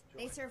is.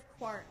 They serve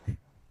quark.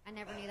 I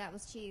never knew that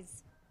was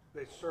cheese.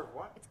 They serve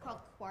what? It's called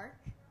quark.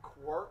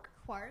 Quark?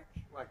 Quark.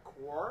 Like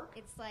quark?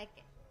 It's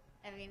like,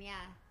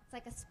 it's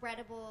like a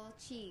spreadable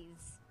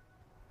cheese,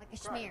 like a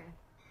schmear.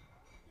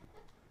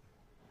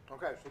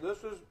 Okay, so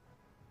this is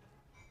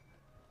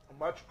a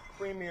much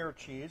creamier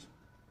cheese.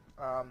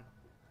 I'm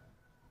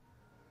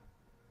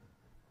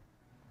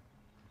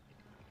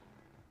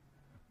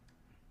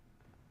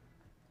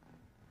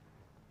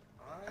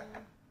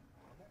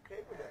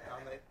okay with it.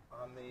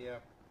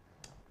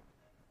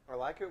 I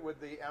like it with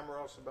the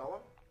Amorosa Bella.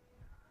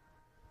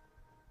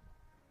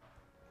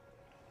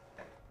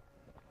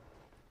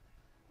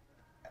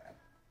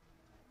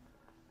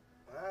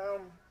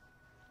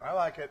 I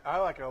like it. I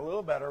like it a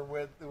little better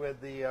with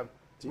the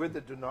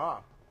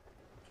DuNah.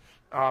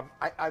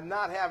 I'm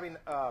not having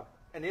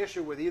an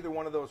issue with either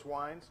one of those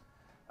wines.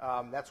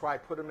 That's why I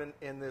put them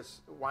in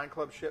this wine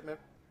club shipment.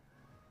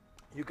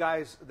 You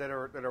guys that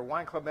are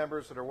wine club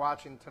members that are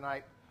watching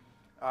tonight,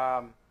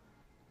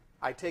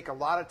 I take a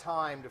lot of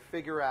time to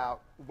figure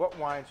out what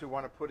wines we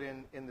want to put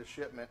in the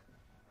shipment,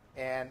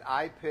 and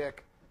I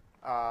pick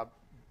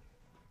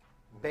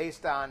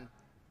based on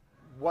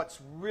what's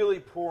really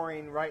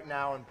pouring right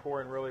now and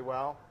pouring really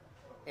well.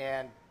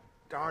 And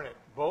darn it,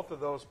 both of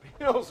those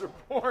Pinots are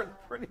pouring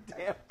pretty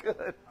damn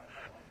good.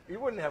 You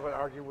wouldn't have an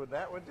argument with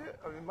that, would you?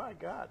 I mean, my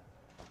God.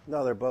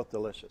 No, they're both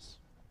delicious.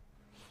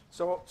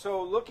 So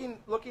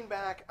looking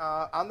back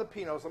on the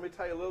Pinots, let me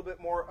tell you a little bit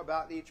more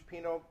about each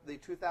Pinot. The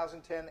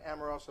 2010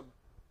 Amorosa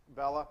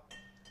Bella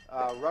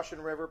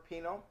Russian River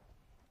Pinot,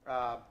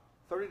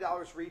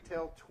 $30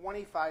 retail,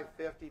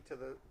 $25.50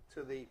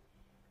 to the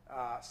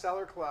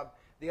Cellar Club.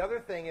 The other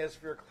thing is,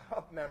 for your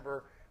club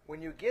member,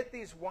 when you get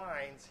these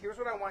wines, here's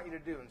what I want you to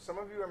do. And some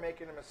of you are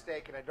making a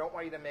mistake, and I don't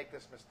want you to make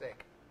this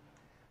mistake.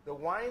 The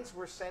wines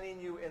we're sending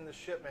you in the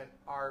shipment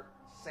are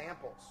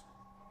samples.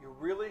 You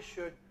really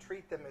should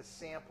treat them as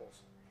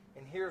samples.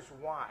 And here's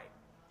why.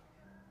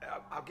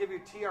 I'll give you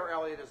T.R.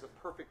 Elliott as the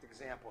perfect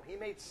example. He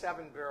made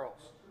 7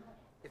 barrels.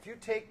 If you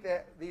take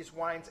these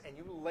wines and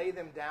you lay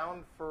them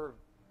down for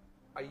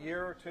a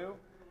year or two,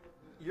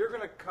 you're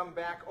going to come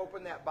back,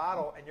 open that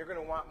bottle, and you're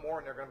going to want more,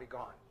 and they're going to be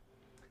gone.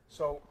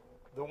 So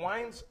the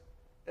wines,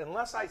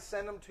 unless I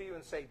send them to you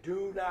and say,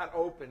 do not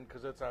open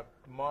because it's a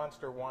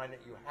monster wine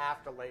that you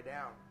have to lay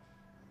down,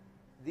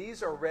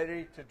 these are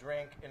ready to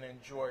drink and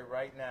enjoy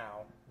right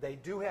now. They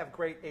do have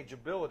great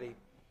ageability,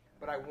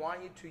 but I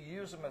want you to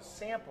use them as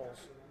samples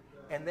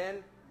and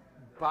then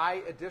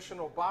buy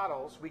additional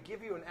bottles. We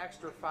give you an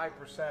extra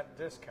 5%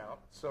 discount.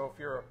 So if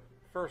you're a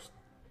First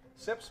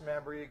Sips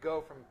member, you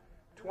go from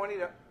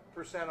 20%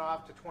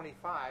 off to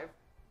 25,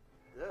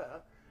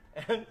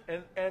 and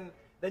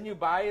then you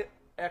buy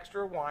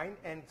extra wine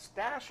and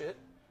stash it,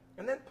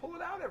 and then pull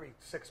it out every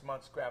 6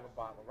 months, grab a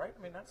bottle, right?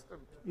 I mean, that's the...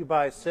 You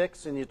buy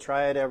 6 and you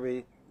try it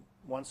every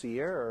once a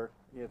year, or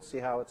you see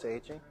how it's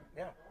aging?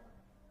 Yeah.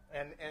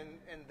 And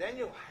then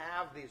you'll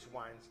have these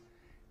wines.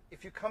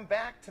 If you come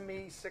back to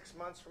me 6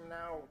 months from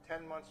now,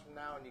 10 months from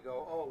now, and you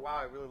go, oh, wow,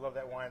 I really love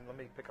that wine, let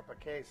me pick up a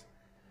case.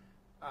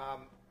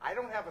 I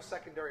don't have a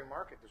secondary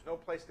market. There's no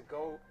place to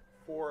go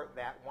for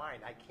that wine.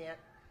 I can't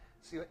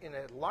see in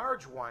a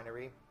large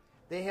winery,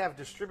 they have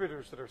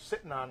distributors that are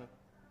sitting on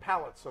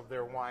pallets of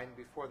their wine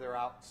before they're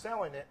out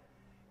selling it.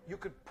 You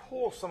could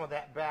pull some of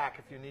that back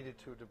if you needed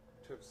to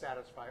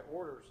satisfy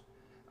orders.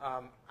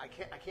 I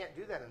can't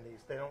do that in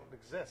these. They don't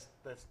exist.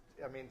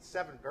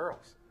 7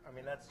 barrels. I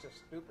mean, that's just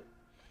stupid.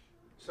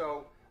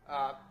 So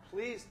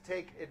please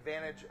take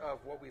advantage of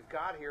what we've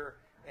got here,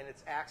 and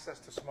it's access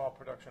to small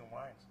production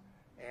wines.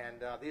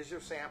 And these are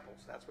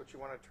samples. That's what you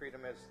want to treat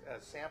them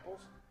as samples.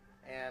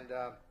 And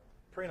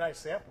pretty nice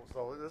samples,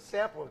 though. It's a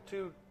sample of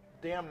 2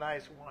 damn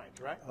nice wines,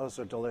 right? Those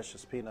are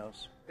delicious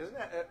Pinots. Isn't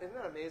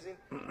that amazing?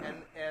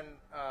 and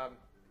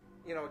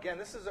again,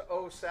 this is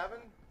a 07,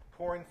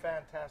 pouring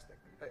fantastic.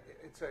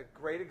 It's a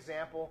great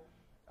example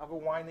of a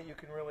wine that you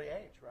can really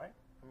age, right?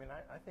 I mean,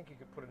 I think you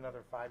could put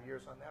another 5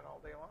 years on that all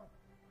day long.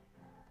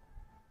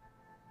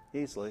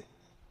 Easily.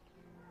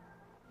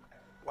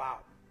 Wow.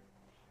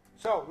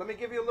 So let me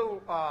give you a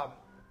little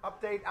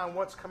update on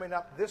what's coming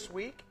up this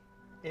week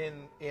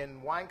in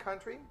wine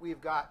country.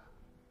 We've got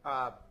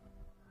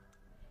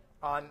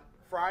on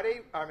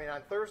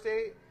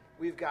Thursday,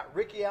 we've got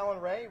Ricky Allen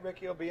Ray.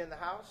 Ricky will be in the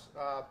house.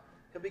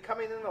 He'll be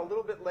coming in a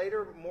little bit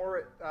later,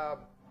 more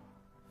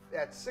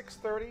at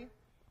 6:30,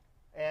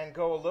 and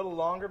go a little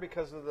longer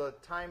because of the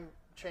time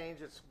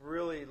change. It's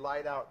really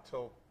light out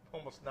till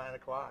almost 9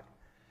 o'clock.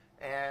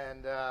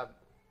 And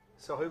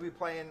so he'll be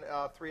playing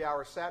a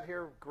 3-hour set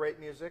here, great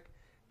music.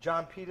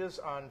 John Peters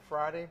on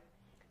Friday.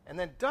 And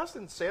then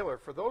Dustin Saylor,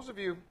 for those of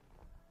you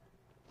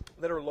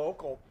that are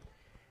local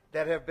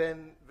that have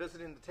been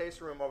visiting the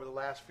tasting room over the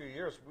last few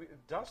years,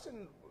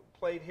 Dustin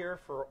played here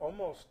for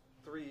almost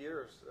 3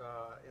 years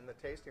in the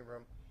tasting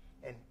room.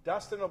 And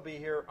Dustin will be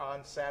here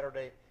on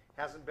Saturday.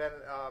 Hasn't been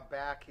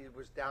back. He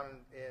was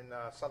down in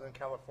Southern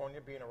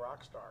California being a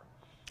rock star.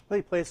 Well,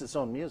 he plays his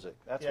own music.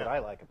 That's what I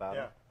like about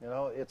him. Yeah. You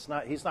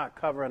know, he's not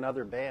covering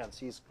other bands.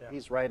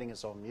 He's writing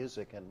his own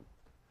music, and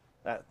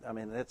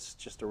it's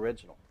just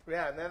original.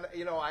 Yeah, and then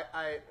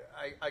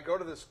I go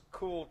to this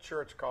cool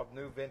church called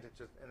New Vintage,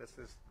 and it's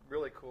this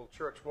really cool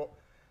church. Well,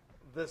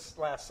 this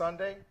last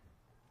Sunday,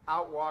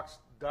 out walks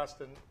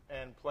Dustin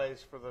and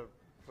plays for the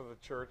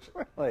church.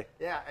 Really?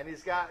 Yeah, and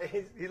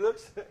he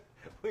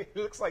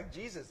looks like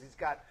Jesus. He's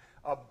got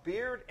a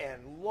beard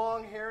and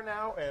long hair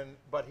now,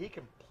 but he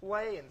can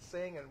play and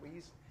sing, and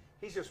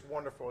he's just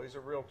wonderful. He's a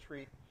real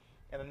treat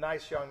and a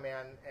nice young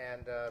man,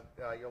 and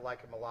you'll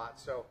like him a lot.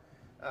 So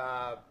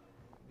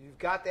you've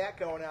got that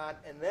going on,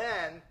 and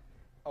then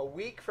a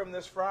week from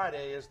this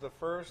Friday is the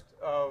first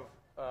of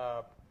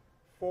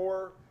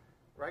 4,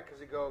 right?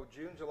 Because you go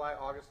June, July,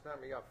 August,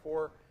 September. You got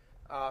 4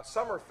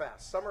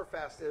 Summerfest.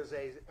 Summerfest is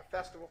a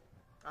festival.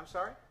 I'm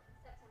sorry?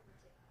 September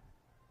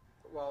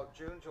 2. Well,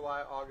 June,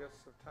 July,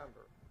 August,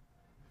 September.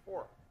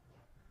 4.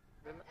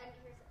 End of here,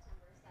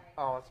 September, sorry.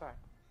 Oh, that's all right.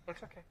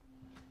 It's okay.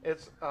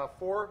 It's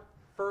 4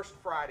 first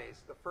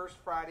Fridays, the first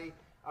Friday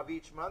of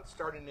each month,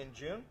 starting in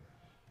June.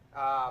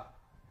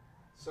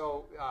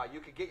 So you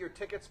could get your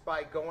tickets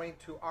by going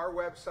to our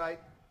website,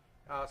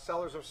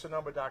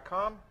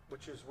 sellersofsonoma.com,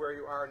 which is where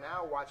you are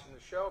now watching the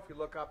show. If you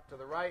look up to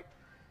the right,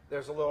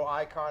 there's a little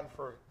icon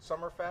for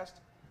Summerfest.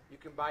 You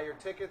can buy your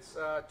tickets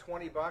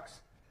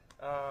 $20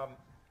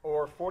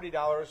 or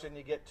 $40, and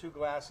you get 2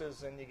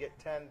 glasses, and you get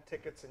 10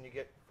 tickets, and you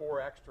get 4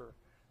 extra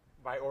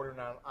by ordering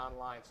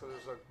online. So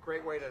there's a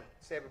great way to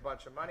save a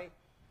bunch of money.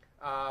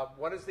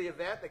 What is the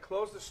event? They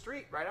close the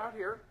street right out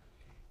here,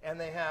 and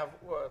they have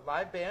a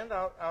live band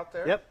out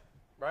there. Yep.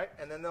 Right?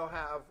 And then they'll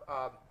have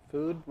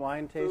Food,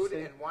 wine food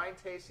tasting. and wine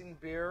tasting,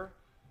 beer.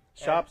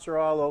 Shops are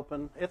all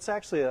open. It's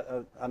actually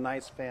a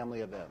nice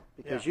family event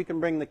because you can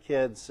bring the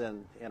kids,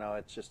 and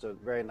it's just a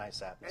very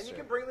nice atmosphere. And you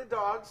can bring the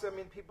dogs. I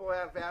mean, people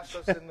have asked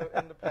us in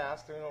the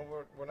past.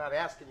 We're not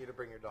asking you to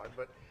bring your dog,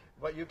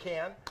 but you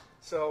can.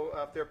 So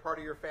if they're part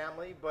of your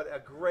family, but a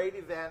great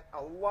event,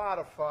 a lot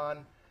of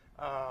fun.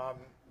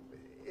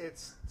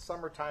 It's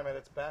summertime at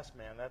its best,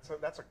 man.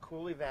 That's a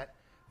cool event.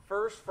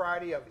 First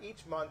Friday of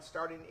each month,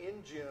 starting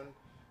in June.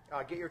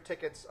 Get your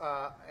tickets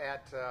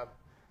at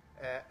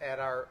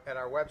our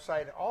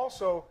website.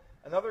 Also,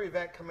 another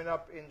event coming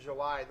up in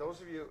July.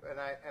 Those of you,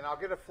 and I'll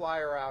get a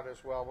flyer out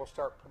as well. We'll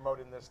start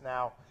promoting this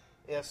now.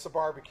 Is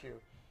Sabarbecue.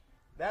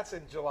 That's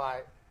in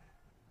July.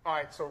 All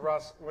right. So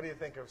Russ, what do you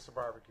think of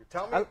Sabarbecue?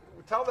 Tell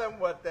them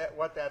what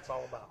that's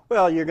all about.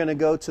 Well, you're going to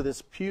go to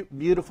this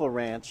beautiful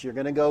ranch. You're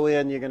going to go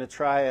in. You're going to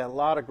try a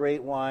lot of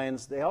great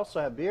wines. They also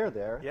have beer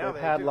there. Yeah, They've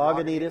they had do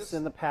Lagunitas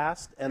in the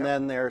past, and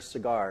then there's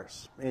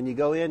cigars. And you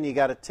go in. You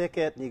got a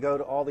ticket, and you go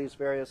to all these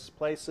various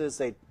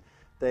places.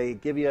 They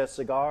give you a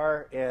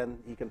cigar, and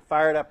you can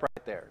fire it up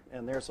right there.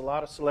 And there's a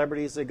lot of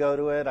celebrities that go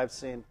to it. I've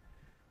seen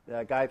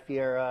Guy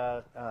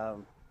Fieri,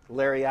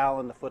 Larry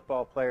Allen, the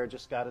football player,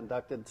 just got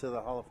inducted into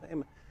the Hall of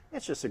Fame.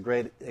 It's just a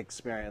great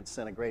experience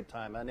and a great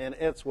time, and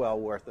it's well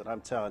worth it,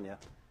 I'm telling you.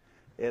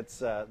 It's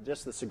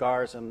just the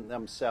cigars in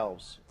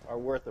themselves are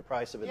worth the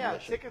price of admission.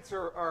 Yeah, tickets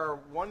are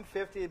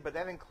 $150, but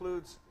that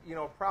includes,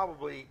 you'll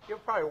probably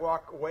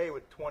walk away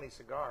with 20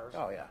 cigars.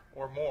 Oh, yeah.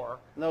 Or more.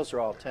 And those are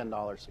all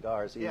 $10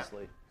 cigars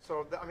easily. Yeah.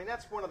 So,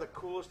 that's one of the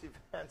coolest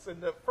events. And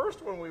the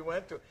first one we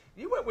went to,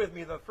 you went with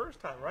me the first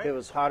time, right? It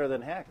was hotter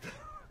than heck.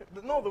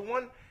 No, the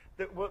one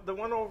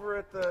over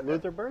at the...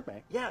 Luther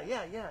Burbank. Yeah.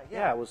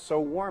 Yeah, it was so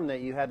warm that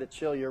you had to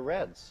chill your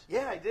reds.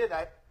 Yeah, I did.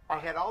 I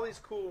had all these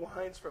cool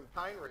wines from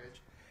Pine Ridge,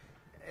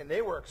 and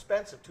they were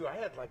expensive, too. I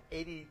had like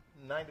 $80,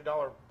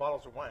 $90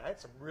 bottles of wine. I had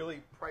some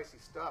really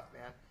pricey stuff,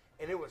 man.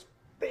 And it was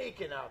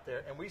baking out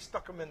there, and we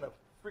stuck them in the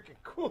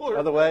freaking cooler.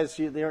 Otherwise,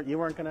 you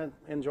weren't going to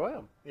enjoy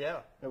them.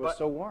 Yeah. It was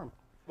so warm.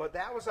 But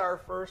that was our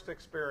first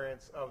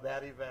experience of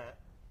that event.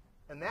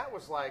 And that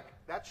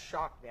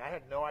shocked me. I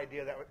had no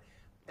idea that would...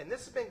 And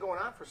this has been going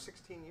on for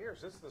 16 years.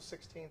 This is the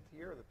 16th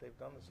year that they've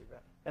done this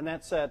event. And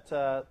that's at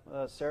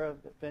Sarah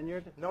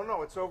Vineyard?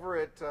 No, it's over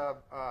at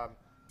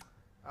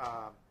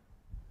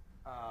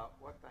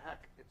what the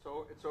heck?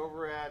 It's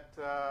over at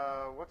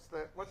what's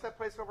that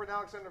place over in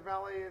Alexander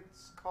Valley?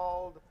 It's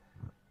called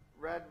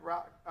Red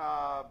Rock.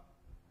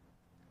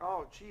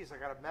 Oh, geez, I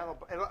got a mental.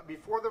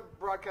 Before the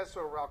broadcast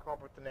over, I'll come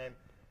up with the name.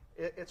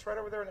 It's right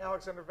over there in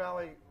Alexander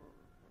Valley,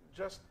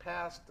 just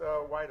past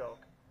White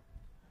Oak.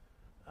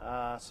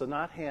 So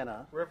not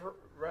Hannah.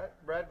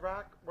 Red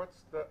Rock.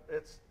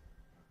 It's.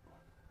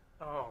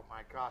 Oh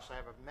my gosh, I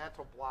have a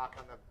mental block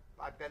on the.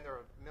 I've been there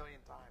a million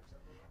times,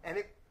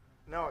 and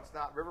no, it's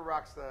not. River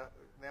Rock's but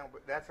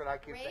that's what I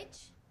keep thinking.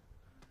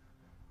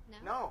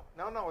 No.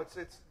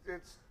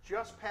 It's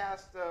just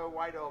past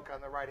White Oak on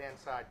the right-hand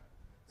side.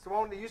 It's the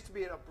one that used to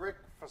be a brick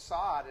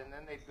facade, and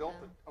then they built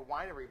a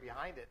winery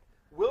behind it.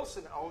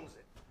 Wilson owns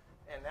it,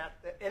 and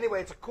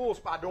anyway, it's a cool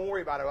spot. Don't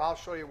worry about it. I'll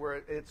show you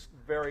where it's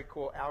very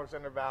cool.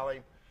 Alexander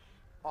Valley,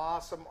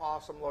 awesome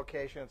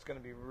location. It's going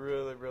to be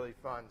really, really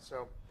fun.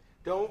 So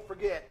don't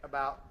forget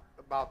about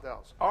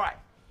those. All right.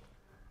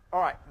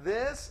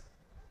 This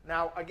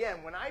now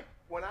again when I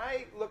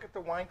look at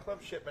the wine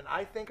club shipment,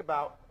 I think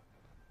about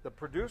the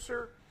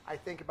producer, I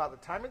think about the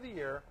time of the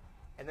year,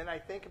 and then I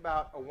think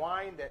about a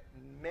wine that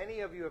many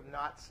of you have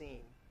not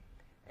seen.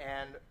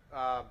 And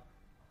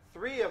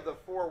 3 of the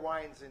 4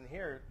 wines in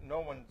here,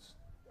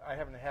 I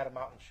haven't had them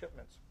out in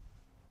shipments.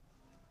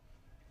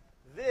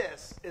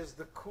 This is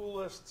the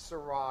coolest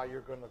Syrah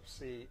you're going to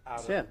see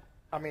out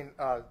Zinfandel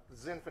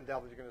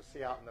that you're going to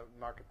see out in the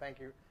market. Thank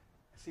you.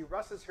 See,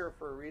 Russ is here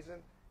for a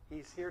reason.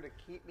 He's here to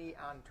keep me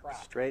on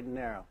track. Straight and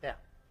narrow. Yeah.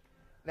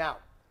 Now,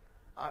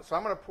 so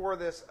I'm going to pour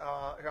this.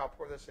 Here, I'll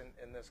pour this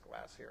in this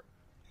glass here.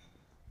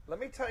 Let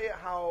me tell you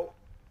how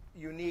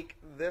unique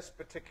this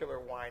particular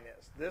wine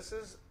is. This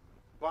is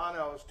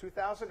Bonneau's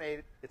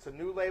 2008. It's a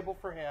new label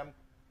for him.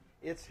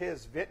 It's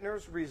his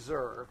Vintner's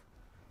Reserve,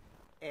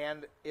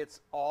 and it's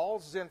all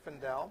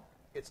Zinfandel.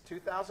 It's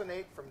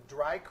 2008 from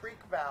Dry Creek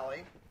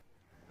Valley,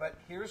 but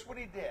here's what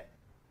he did.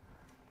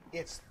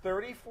 It's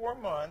 34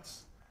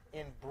 months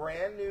in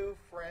brand new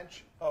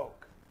French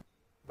oak,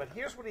 but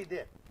here's what he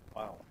did.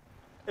 Wow.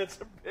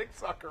 It's a big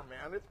sucker,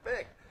 man. It's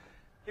big.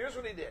 Here's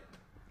what he did.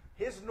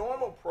 His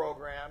normal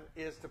program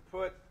is to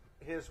put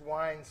his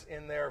wines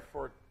in there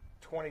for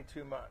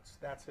 22 months.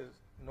 That's his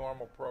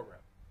normal program.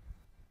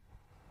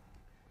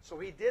 So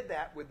he did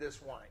that with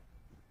this wine.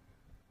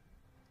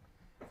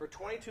 For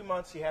 22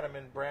 months, he had them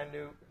in brand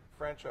new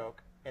French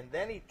oak, and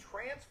then he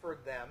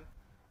transferred them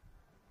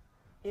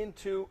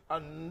into a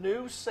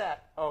new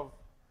set of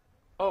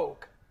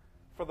oak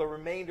for the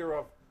remainder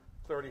of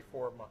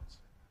 34 months.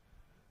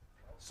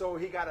 So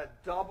he got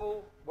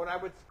what I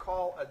would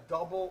call a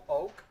double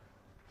oak.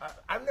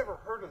 I've never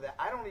heard of that.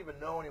 I don't even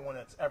know anyone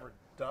that's ever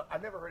done.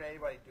 I've never heard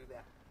anybody do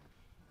that.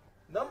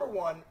 Number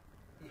one,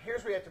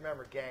 here's what you have to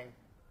remember, gang.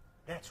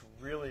 That's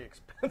really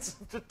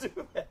expensive to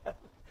do that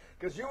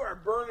because you are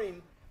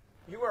burning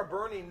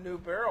new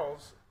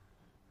barrels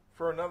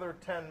for another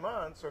 10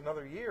 months or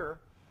another year.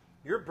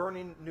 You're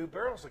burning new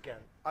barrels again.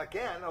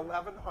 Again,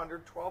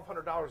 $1,100,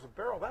 $1,200 a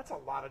barrel. That's a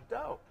lot of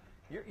dough.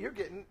 You're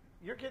getting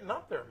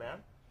up there,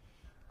 man.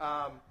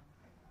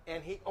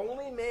 And he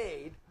only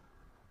made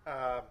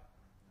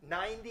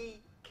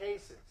 90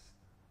 cases.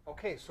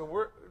 Okay,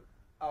 so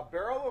a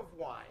barrel of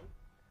wine,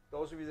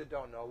 those of you that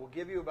don't know, will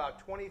give you about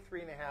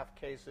 23 and a half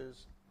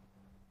cases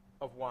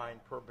of wine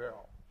per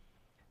barrel.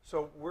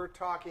 So we're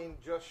talking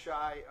just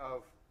shy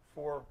of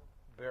 4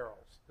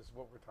 barrels is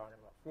what we're talking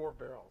about. 4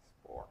 barrels.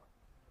 4.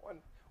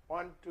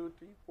 1, 2,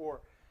 3,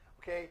 4.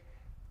 Okay,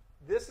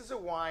 this is a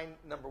wine,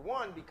 number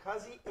one,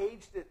 because he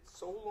aged it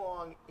so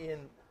long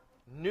in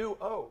new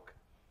oak,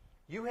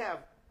 you have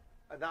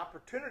an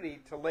opportunity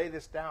to lay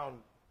this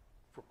down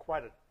for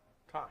quite a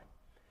time.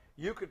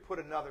 You could put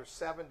another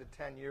 7 to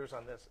 10 years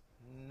on this,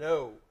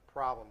 no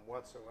problem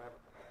whatsoever.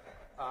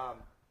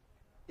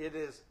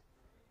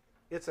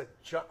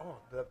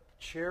 The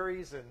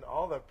cherries and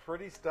all the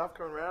pretty stuff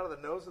coming right out of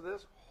the nose of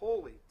this.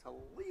 Holy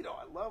Toledo,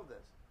 I love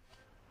this.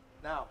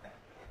 Now,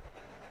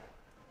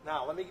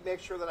 let me make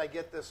sure that I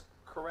get this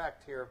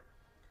correct here.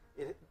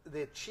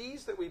 The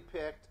cheese that we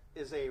picked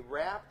is a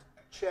wrapped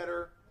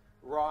cheddar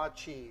raw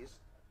cheese.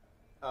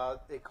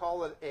 They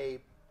call it a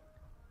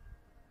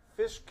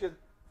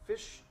Fiscalini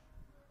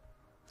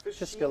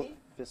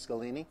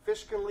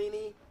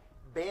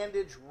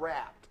bandage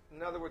wrapped.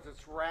 In other words,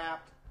 it's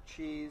wrapped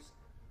cheese.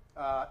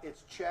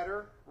 It's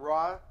cheddar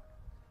raw,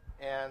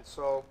 and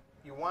so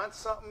you want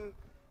something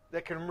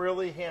that can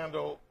really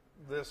handle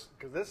this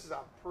because this is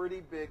a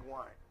pretty big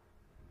wine.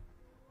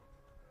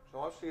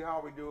 So let's see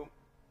how we do.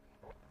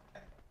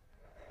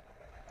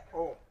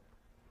 Oh,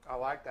 I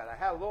like that. I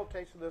had a little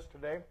taste of this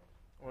today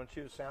when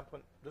she was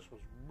sampling. This was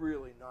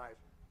really nice.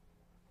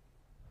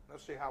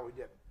 Let's see how we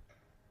did.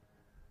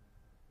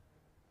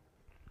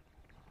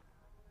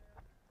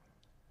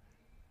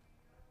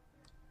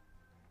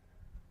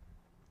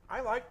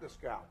 I like this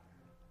gal.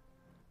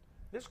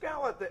 This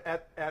gal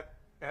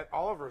at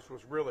Oliver's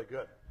was really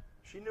good.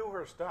 She knew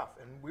her stuff,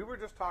 and we were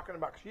just talking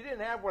about. She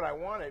didn't have what I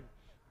wanted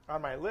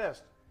on my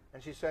list,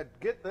 and she said,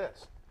 "Get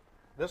this.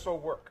 This will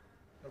work."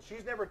 Now,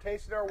 she's never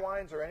tasted our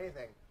wines or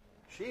anything.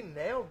 She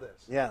nailed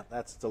this. Yeah,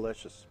 that's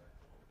delicious.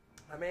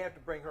 I may have to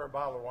bring her a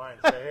bottle of wine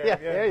and say, hey, Yeah,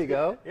 there you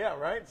go. Yeah,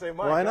 right? Say,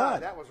 my Why God,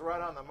 not? that was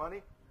right on the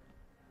money.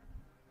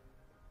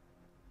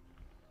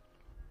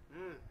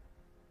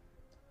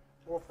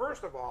 Well,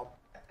 first of all,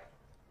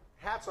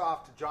 hats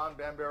off to John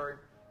Benberry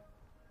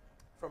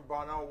from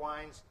Bonneau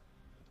Wines.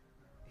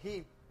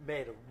 He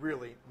made a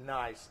really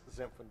nice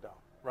Zinfandel,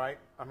 right?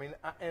 I mean,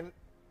 and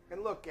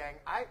look, gang,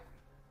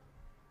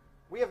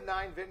 we have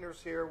 9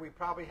 vintners here. We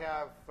probably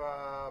have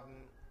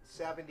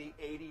 70,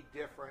 80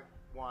 different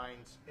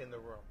wines in the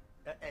room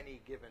at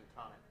any given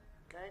time,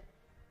 okay?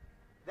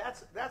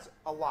 That's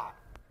a lot.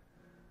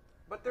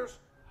 But there's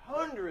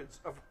hundreds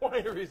of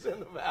wineries in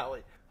the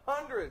valley,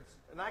 hundreds,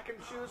 and I can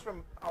choose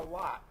from a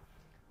lot.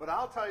 But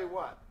I'll tell you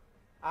what,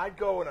 I'd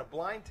go in a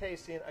blind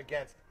tasting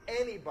against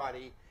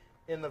anybody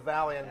in the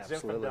valley in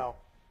Zinfandel,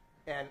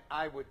 and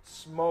I would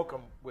smoke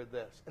them with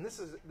this. And this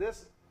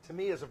to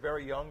me is a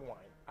very young wine.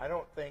 I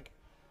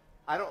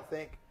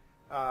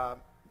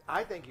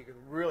think you can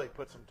really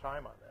put some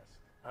time on this.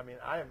 I mean,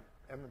 I'm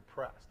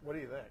impressed. What do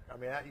you think? I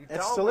mean, you tell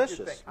It's them what you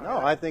delicious. think. No,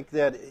 I think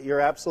that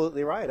you're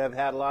absolutely right. I've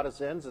had a lot of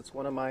Zins. It's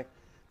one of my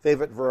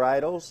favorite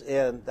varietals,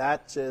 and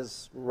that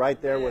is right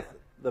there with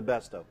the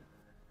best of them.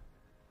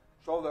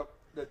 So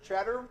the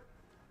cheddar,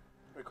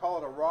 we call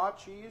it a raw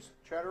cheese,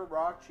 cheddar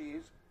raw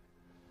cheese,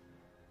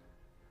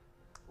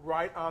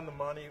 right on the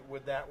money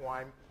with that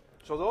wine.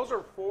 So those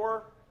are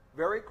 4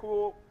 very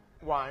cool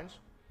wines.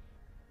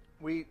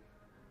 We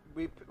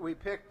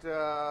picked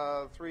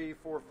 3,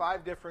 4,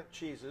 5 different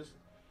cheeses,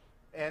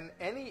 and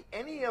any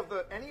of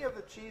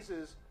the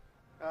cheeses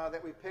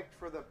that we picked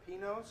for the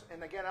Pinots,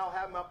 and again I'll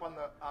have them up on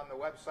the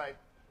website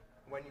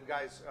when you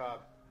guys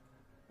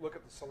look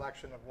at the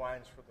selection of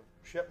wines for the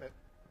shipment.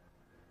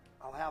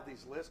 I'll have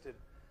these listed.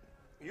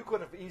 You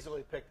could have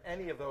easily picked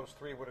any of those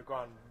 3. Would have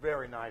gone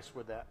very nice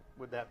with that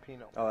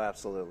Pinot. Oh,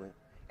 absolutely.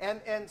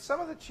 And some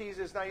of the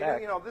cheeses now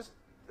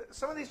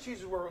some of these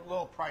cheeses were a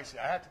little pricey.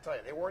 I have to tell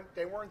you,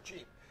 they weren't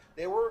cheap.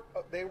 They were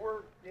they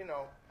were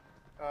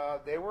a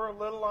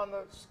little on the.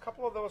 A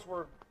couple of those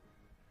were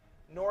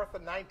north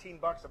of $19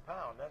 a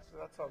pound.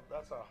 That's a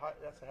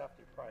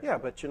hefty price. Yeah,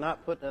 but you're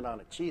not putting it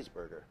on a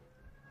cheeseburger.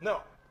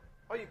 No.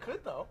 Oh, you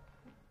could though.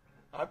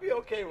 I'd be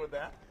okay with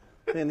that.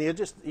 And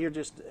you're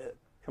just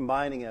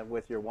combining it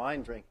with your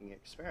wine drinking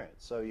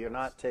experience. So you're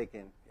not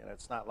taking.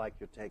 It's not like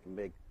you're taking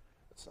big,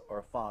 or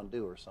a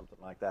fondue or something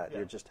like that. Yeah.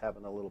 You're just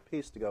having a little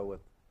piece to go with,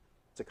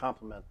 to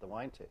complement the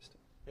wine tasting.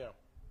 Yeah.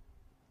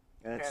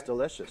 And it's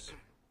delicious.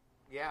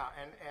 Yeah,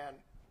 and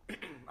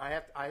I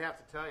have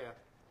to tell you,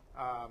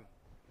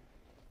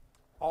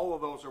 all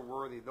of those are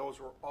worthy. Those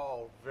were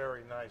all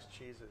very nice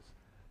cheeses,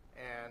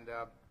 and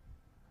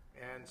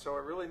so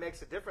it really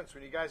makes a difference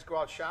when you guys go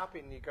out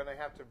shopping. You're going to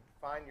have to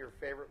find your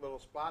favorite little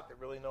spot that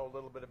really know a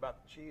little bit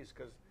about the cheese,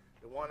 because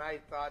the one I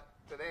thought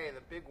today, the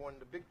big one,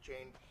 the big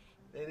chain,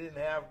 they didn't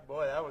have.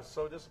 Boy, I was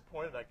so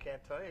disappointed. I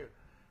can't tell you,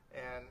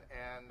 and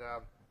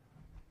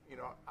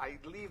I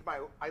leave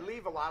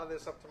a lot of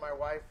this up to my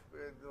wife.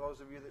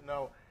 Those of you that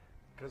know,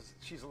 because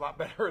she's a lot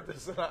better at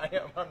this than I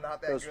am. I'm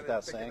not that Goes good without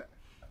at picking saying. it.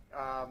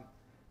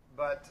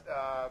 But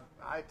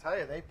I tell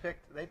you, they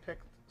picked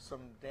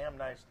some damn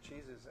nice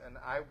cheeses, and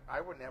I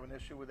wouldn't have an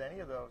issue with any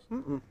of those.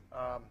 And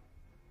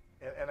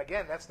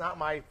again, that's not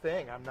my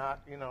thing. I'm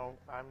not,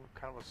 I'm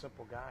kind of a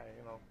simple guy,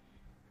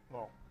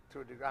 Well,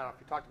 to a degree, I don't know,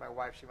 if you talk to my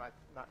wife, she might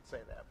not say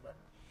that, but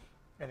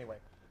anyway.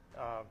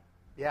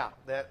 Yeah,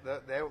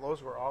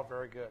 those were all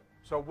very good.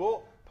 So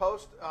we'll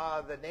post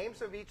the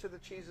names of each of the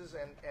cheeses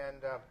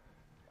and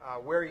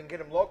where you can get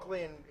them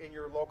locally in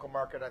your local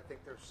market. I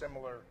think they're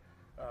similar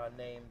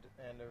named,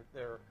 and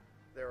they're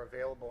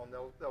available, and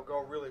they'll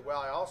go really well.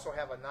 I also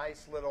have a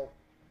nice little.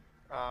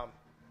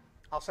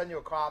 I'll send you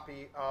a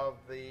copy of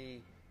the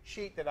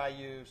sheet that I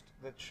used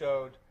that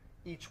showed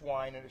each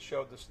wine, and it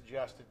showed the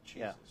suggested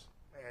cheeses,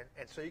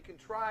 and so you can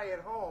try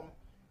at home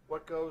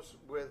what goes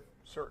with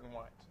certain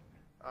wines.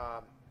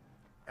 On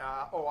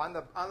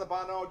the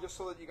Bonneau, just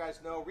so that you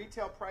guys know,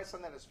 retail price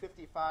on that is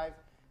 $55.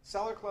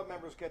 Cellar Club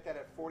members get that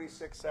at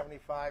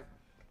 $46.75.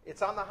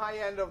 It's on the high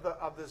end of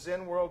the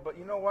Zin world, but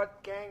you know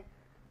what, gang?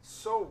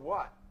 So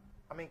what?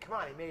 I mean, come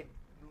on, he made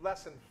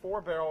less than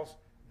 4 barrels,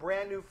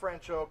 brand new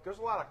French oak. There's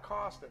a lot of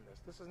cost in this.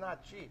 This is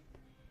not cheap.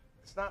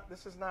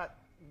 This is not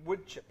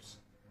wood chips.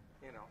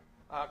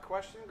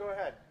 Question? Go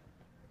ahead.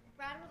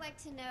 Brad would like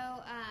to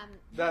know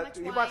how much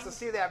wine. He wants to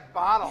see that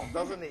bottle,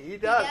 doesn't he? He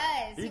does.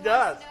 He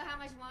does. wants to know how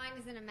much wine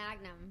is in a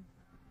Magnum.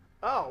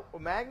 Oh,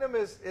 well, Magnum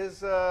is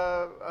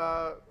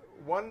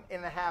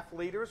 1.5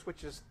 liters,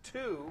 which is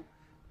 2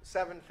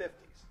 750s.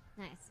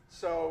 Nice.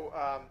 So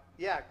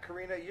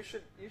Karina, you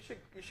should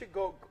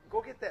go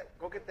get that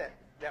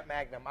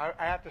Magnum. I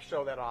have to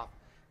show that off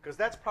because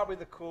that's probably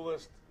the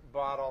coolest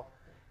bottle,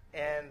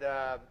 and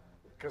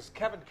because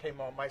Kevin came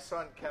home, my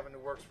son Kevin, who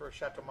works for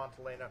Chateau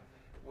Montelena,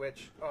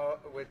 which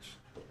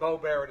Bo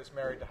Barrett is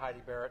married to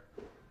Heidi Barrett.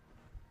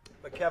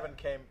 But Kevin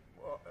came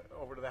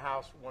over to the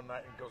house one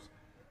night and goes,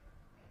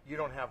 "You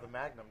don't have the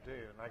Magnum, do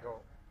you?" And I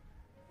go,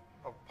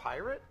 "A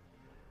pirate?"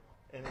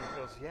 And he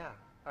goes, "Yeah."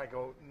 I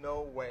go,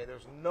 no way.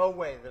 There's no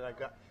way that I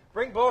got.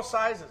 Bring both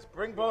sizes.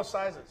 Bring both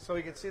sizes so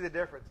you can see the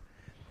difference.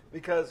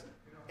 Because,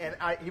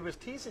 he was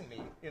teasing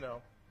me, you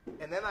know.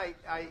 And then I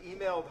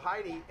emailed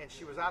Heidi, and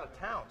she was out of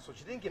town, so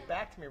she didn't get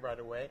back to me right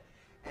away.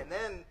 And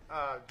then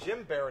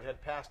Jim Barrett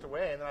had passed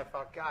away, and then I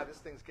thought, God, this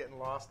thing's getting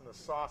lost in the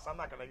sauce. I'm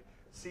not going to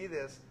see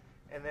this.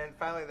 And then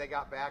finally they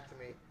got back to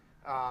me.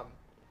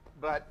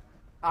 But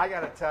I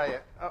got to tell you,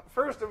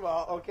 first of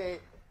all, okay,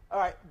 all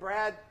right,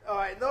 Brad, all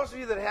right, those of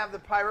you that have the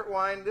pirate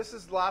wine, this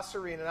is La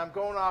Serena, and I'm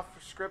going off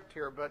script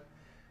here, but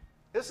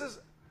this is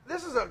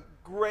a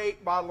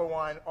great bottle of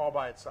wine all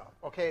by itself.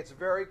 Okay, it's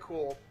very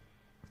cool.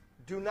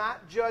 Do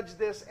not judge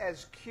this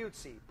as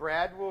cutesy.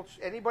 Brad will.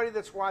 Anybody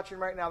that's watching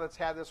right now that's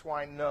had this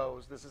wine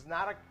knows this is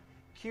not a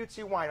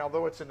cutesy wine,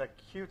 although it's in a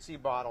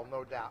cutesy bottle,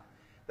 no doubt.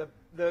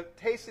 The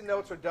tasting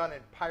notes are done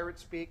in pirate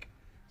speak,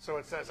 so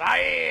it says,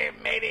 "Hi,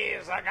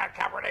 mateys, I got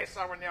Cabernet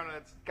Sauvignon," and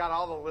it's got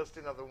all the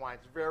listing of the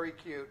wines. Very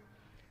cute,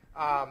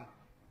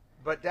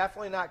 but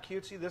definitely not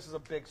cutesy. This is a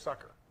big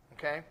sucker.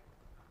 Okay.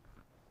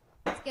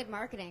 It's good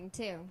marketing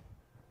too.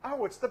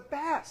 Oh, it's the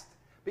best.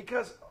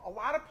 Because a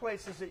lot of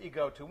places that you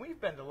go to,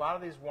 we've been to a lot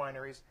of these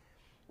wineries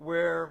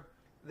where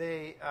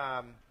they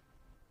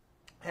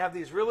have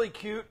these really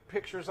cute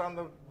pictures on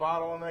the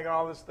bottle and they got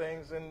all these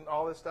things and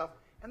all this stuff.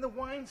 And the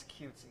wine's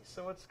cutesy,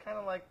 so it's kind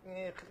of like,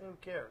 who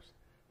cares?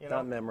 You know?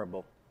 Not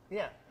memorable.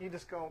 Yeah, you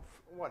just go,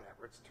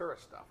 whatever, it's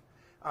tourist stuff.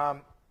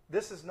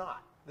 This is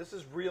not. This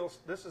is real.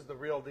 This is the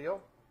real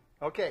deal.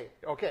 Okay.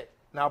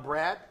 Now,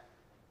 Brad,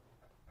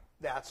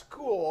 that's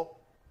cool.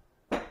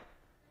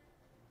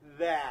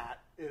 That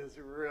is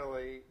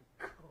really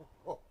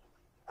cool.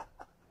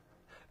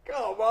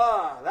 Come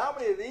on. How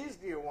many of these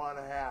do you want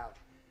to have?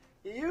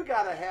 You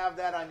got to have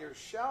that on your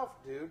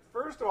shelf, dude.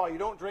 First of all, you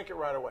don't drink it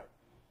right away.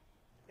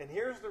 And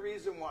here's the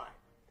reason why.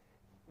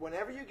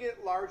 Whenever you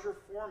get larger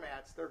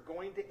formats, they're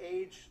going to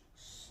age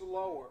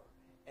slower.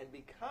 And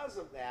because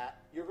of that,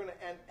 you're going to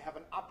have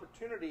an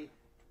opportunity to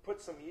put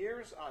some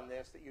years on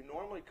this that you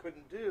normally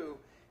couldn't do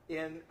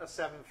in a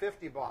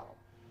 750 bottle.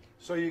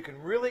 So you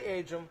can really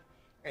age them.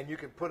 And you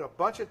can put a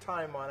bunch of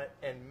time on it,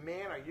 and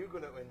man, are you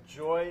going to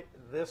enjoy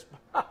this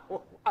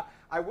bottle.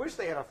 I wish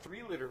they had a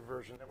 3-liter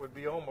version. That would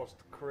be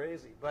almost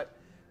crazy. But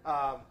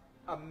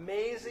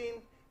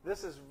amazing.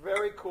 This is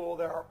very cool.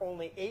 There are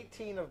only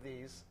 18 of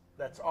these.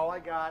 That's all I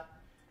got.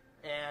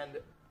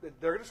 And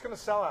they're just going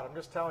to sell out. I'm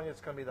just telling you,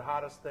 it's going to be the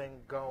hottest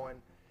thing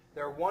going.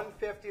 They're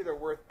 $150. They're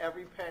worth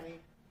every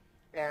penny.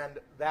 And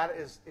that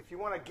is, if you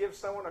want to give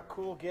someone a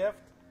cool gift,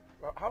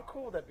 well, how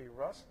cool would that be,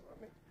 Russ?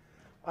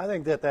 I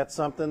think that's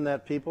something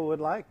that people would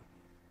like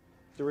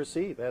to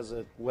receive as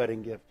a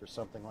wedding gift or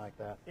something like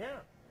that. Yeah.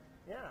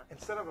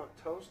 Instead of a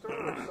toaster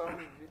or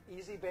some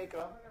easy bake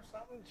oven or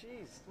something,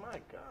 geez,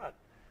 my God.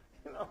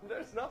 You know,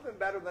 there's nothing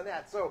better than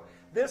that. So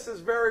this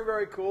is very,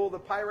 very cool. The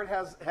Pirate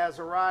has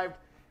arrived,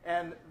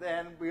 and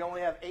then we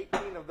only have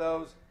 18 of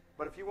those.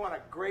 But if you want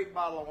a great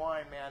bottle of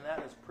wine, man, that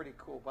is pretty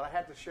cool. But I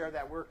had to share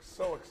that. We're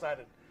so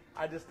excited.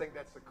 I just think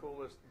that's the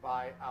coolest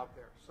buy out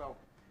there. So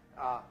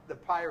the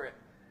Pirate,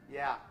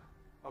 yeah.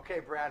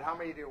 Okay, Brad, how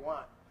many do you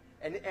want?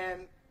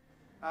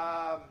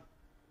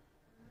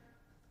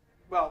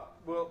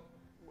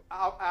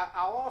 I'll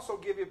also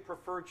give you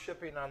preferred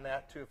shipping on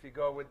that too. If you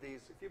go with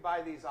these, if you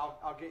buy these,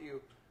 I'll get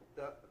you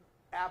the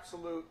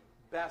absolute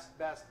best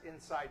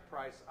inside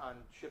price on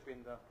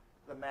shipping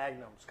the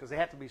Magnums because they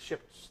have to be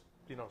shipped,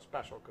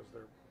 special because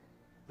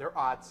they're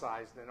odd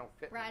sized. They don't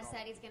fit. Brad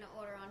said he's going to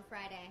order on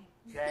Friday.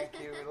 Thank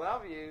you. We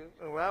love you.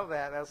 I love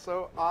that. That's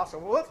so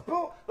awesome. Well,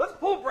 let's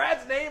pull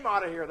Brad's name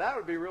out of here. That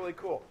would be really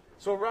cool.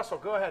 So Russell,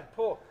 go ahead.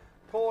 Pull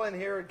in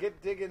here.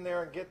 Dig in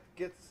there and get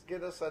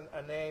us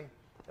a name.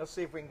 Let's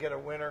see if we can get a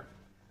winner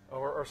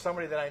or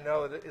somebody that I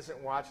know that isn't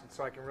watching,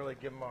 so I can really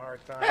give them a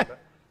hard time.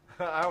 But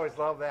I always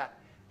love that.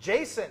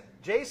 Jason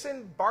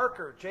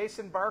Barker.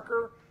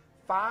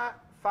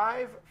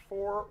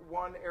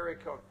 541 area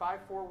code.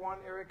 541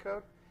 area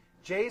code.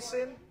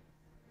 Jason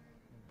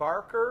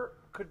Barker,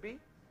 could be.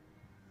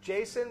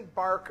 Jason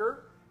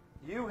Barker,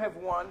 you have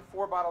won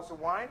 4 bottles of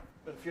wine.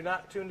 But if you're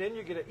not tuned in,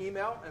 you get an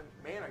email, and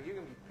man, are you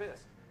going to be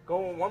pissed.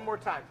 Go on one more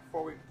time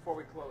before we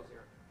close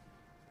here.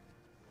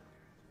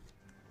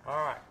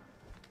 All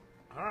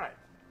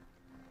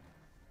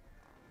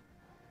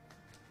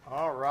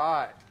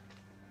right.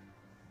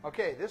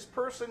 Okay, this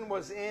person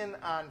was in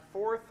on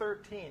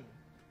 4/13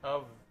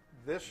 of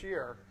this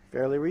year.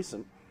 Fairly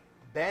recent.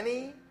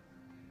 Benny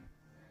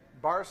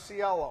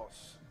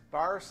Barcielos,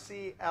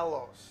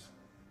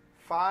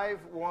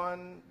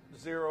 510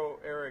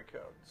 area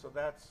code. So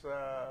that's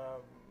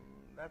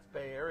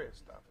Bay Area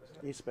stuff, isn't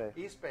it? East Bay.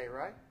 East Bay,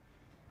 right?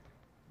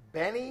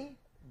 Benny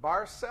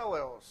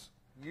Barcelos,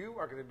 you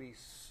are going to be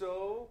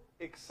so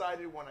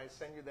excited when I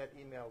send you that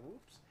email.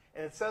 Whoops.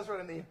 And it says right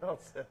in the email,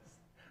 it says,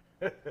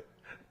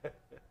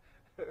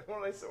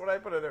 when I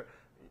put it there,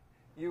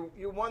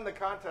 you won the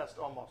contest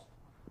almost.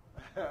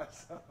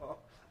 So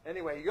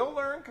anyway, you'll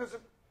learn because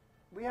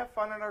we have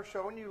fun on our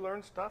show and you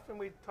learn stuff and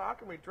we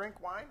talk and we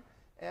drink wine.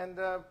 And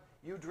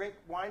you drink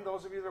wine,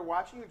 those of you that are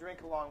watching, you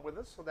drink along with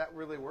us, so that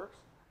really works.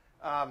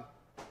 All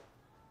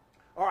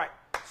right,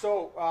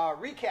 so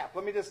recap.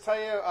 Let me just tell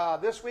you,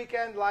 this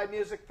weekend, live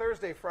music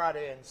Thursday,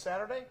 Friday, and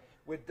Saturday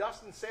with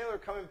Dustin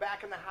Saylor coming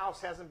back in the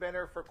house. Hasn't been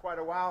here for quite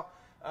a while.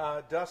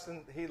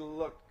 Dustin, he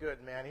looked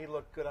good, man. He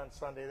looked good on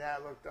Sunday.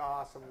 That looked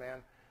awesome, man.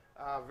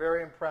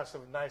 Very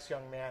impressive, nice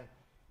young man.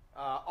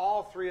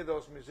 All three of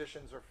those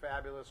musicians are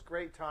fabulous.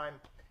 Great time.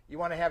 You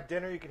want to have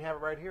dinner, you can have it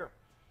right here.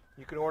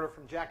 You can order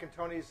from Jack and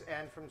Tony's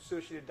and from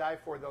Sushi to Die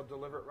For. They'll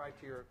deliver it right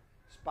to your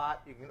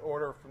spot. You can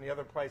order from the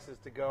other places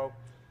to go.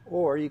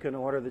 Or you can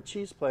order the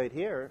cheese plate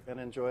here and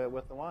enjoy it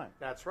with the wine.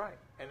 That's right.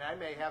 And I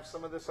may have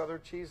some of this other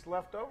cheese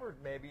left over.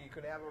 Maybe you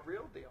can have a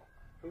real deal.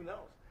 Who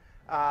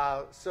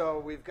knows? So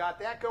we've got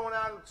that going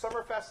on.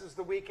 Summerfest is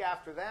the week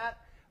after that.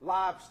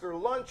 Lobster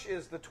Lunch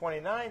is the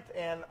 29th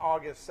and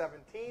August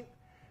 17th.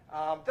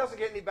 Doesn't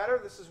get any better.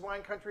 This is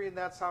wine country, and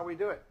that's how we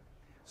do it.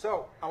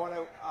 So I want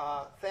to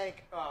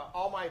thank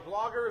all my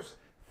bloggers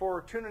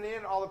for tuning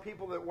in, all the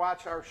people that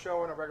watch our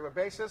show on a regular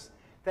basis.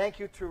 Thank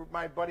you to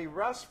my buddy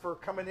Russ for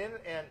coming in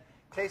and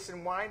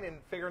tasting wine and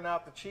figuring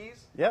out the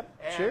cheese. Yep,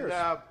 and, cheers.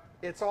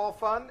 It's all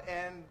fun,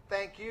 and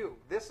thank you.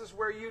 This is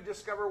where you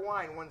discover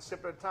wine one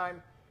sip at a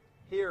time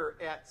here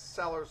at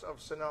Cellars of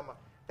Sonoma.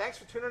 Thanks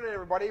for tuning in,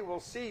 everybody. We'll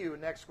see you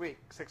next week,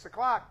 6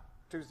 o'clock,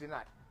 Tuesday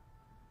night.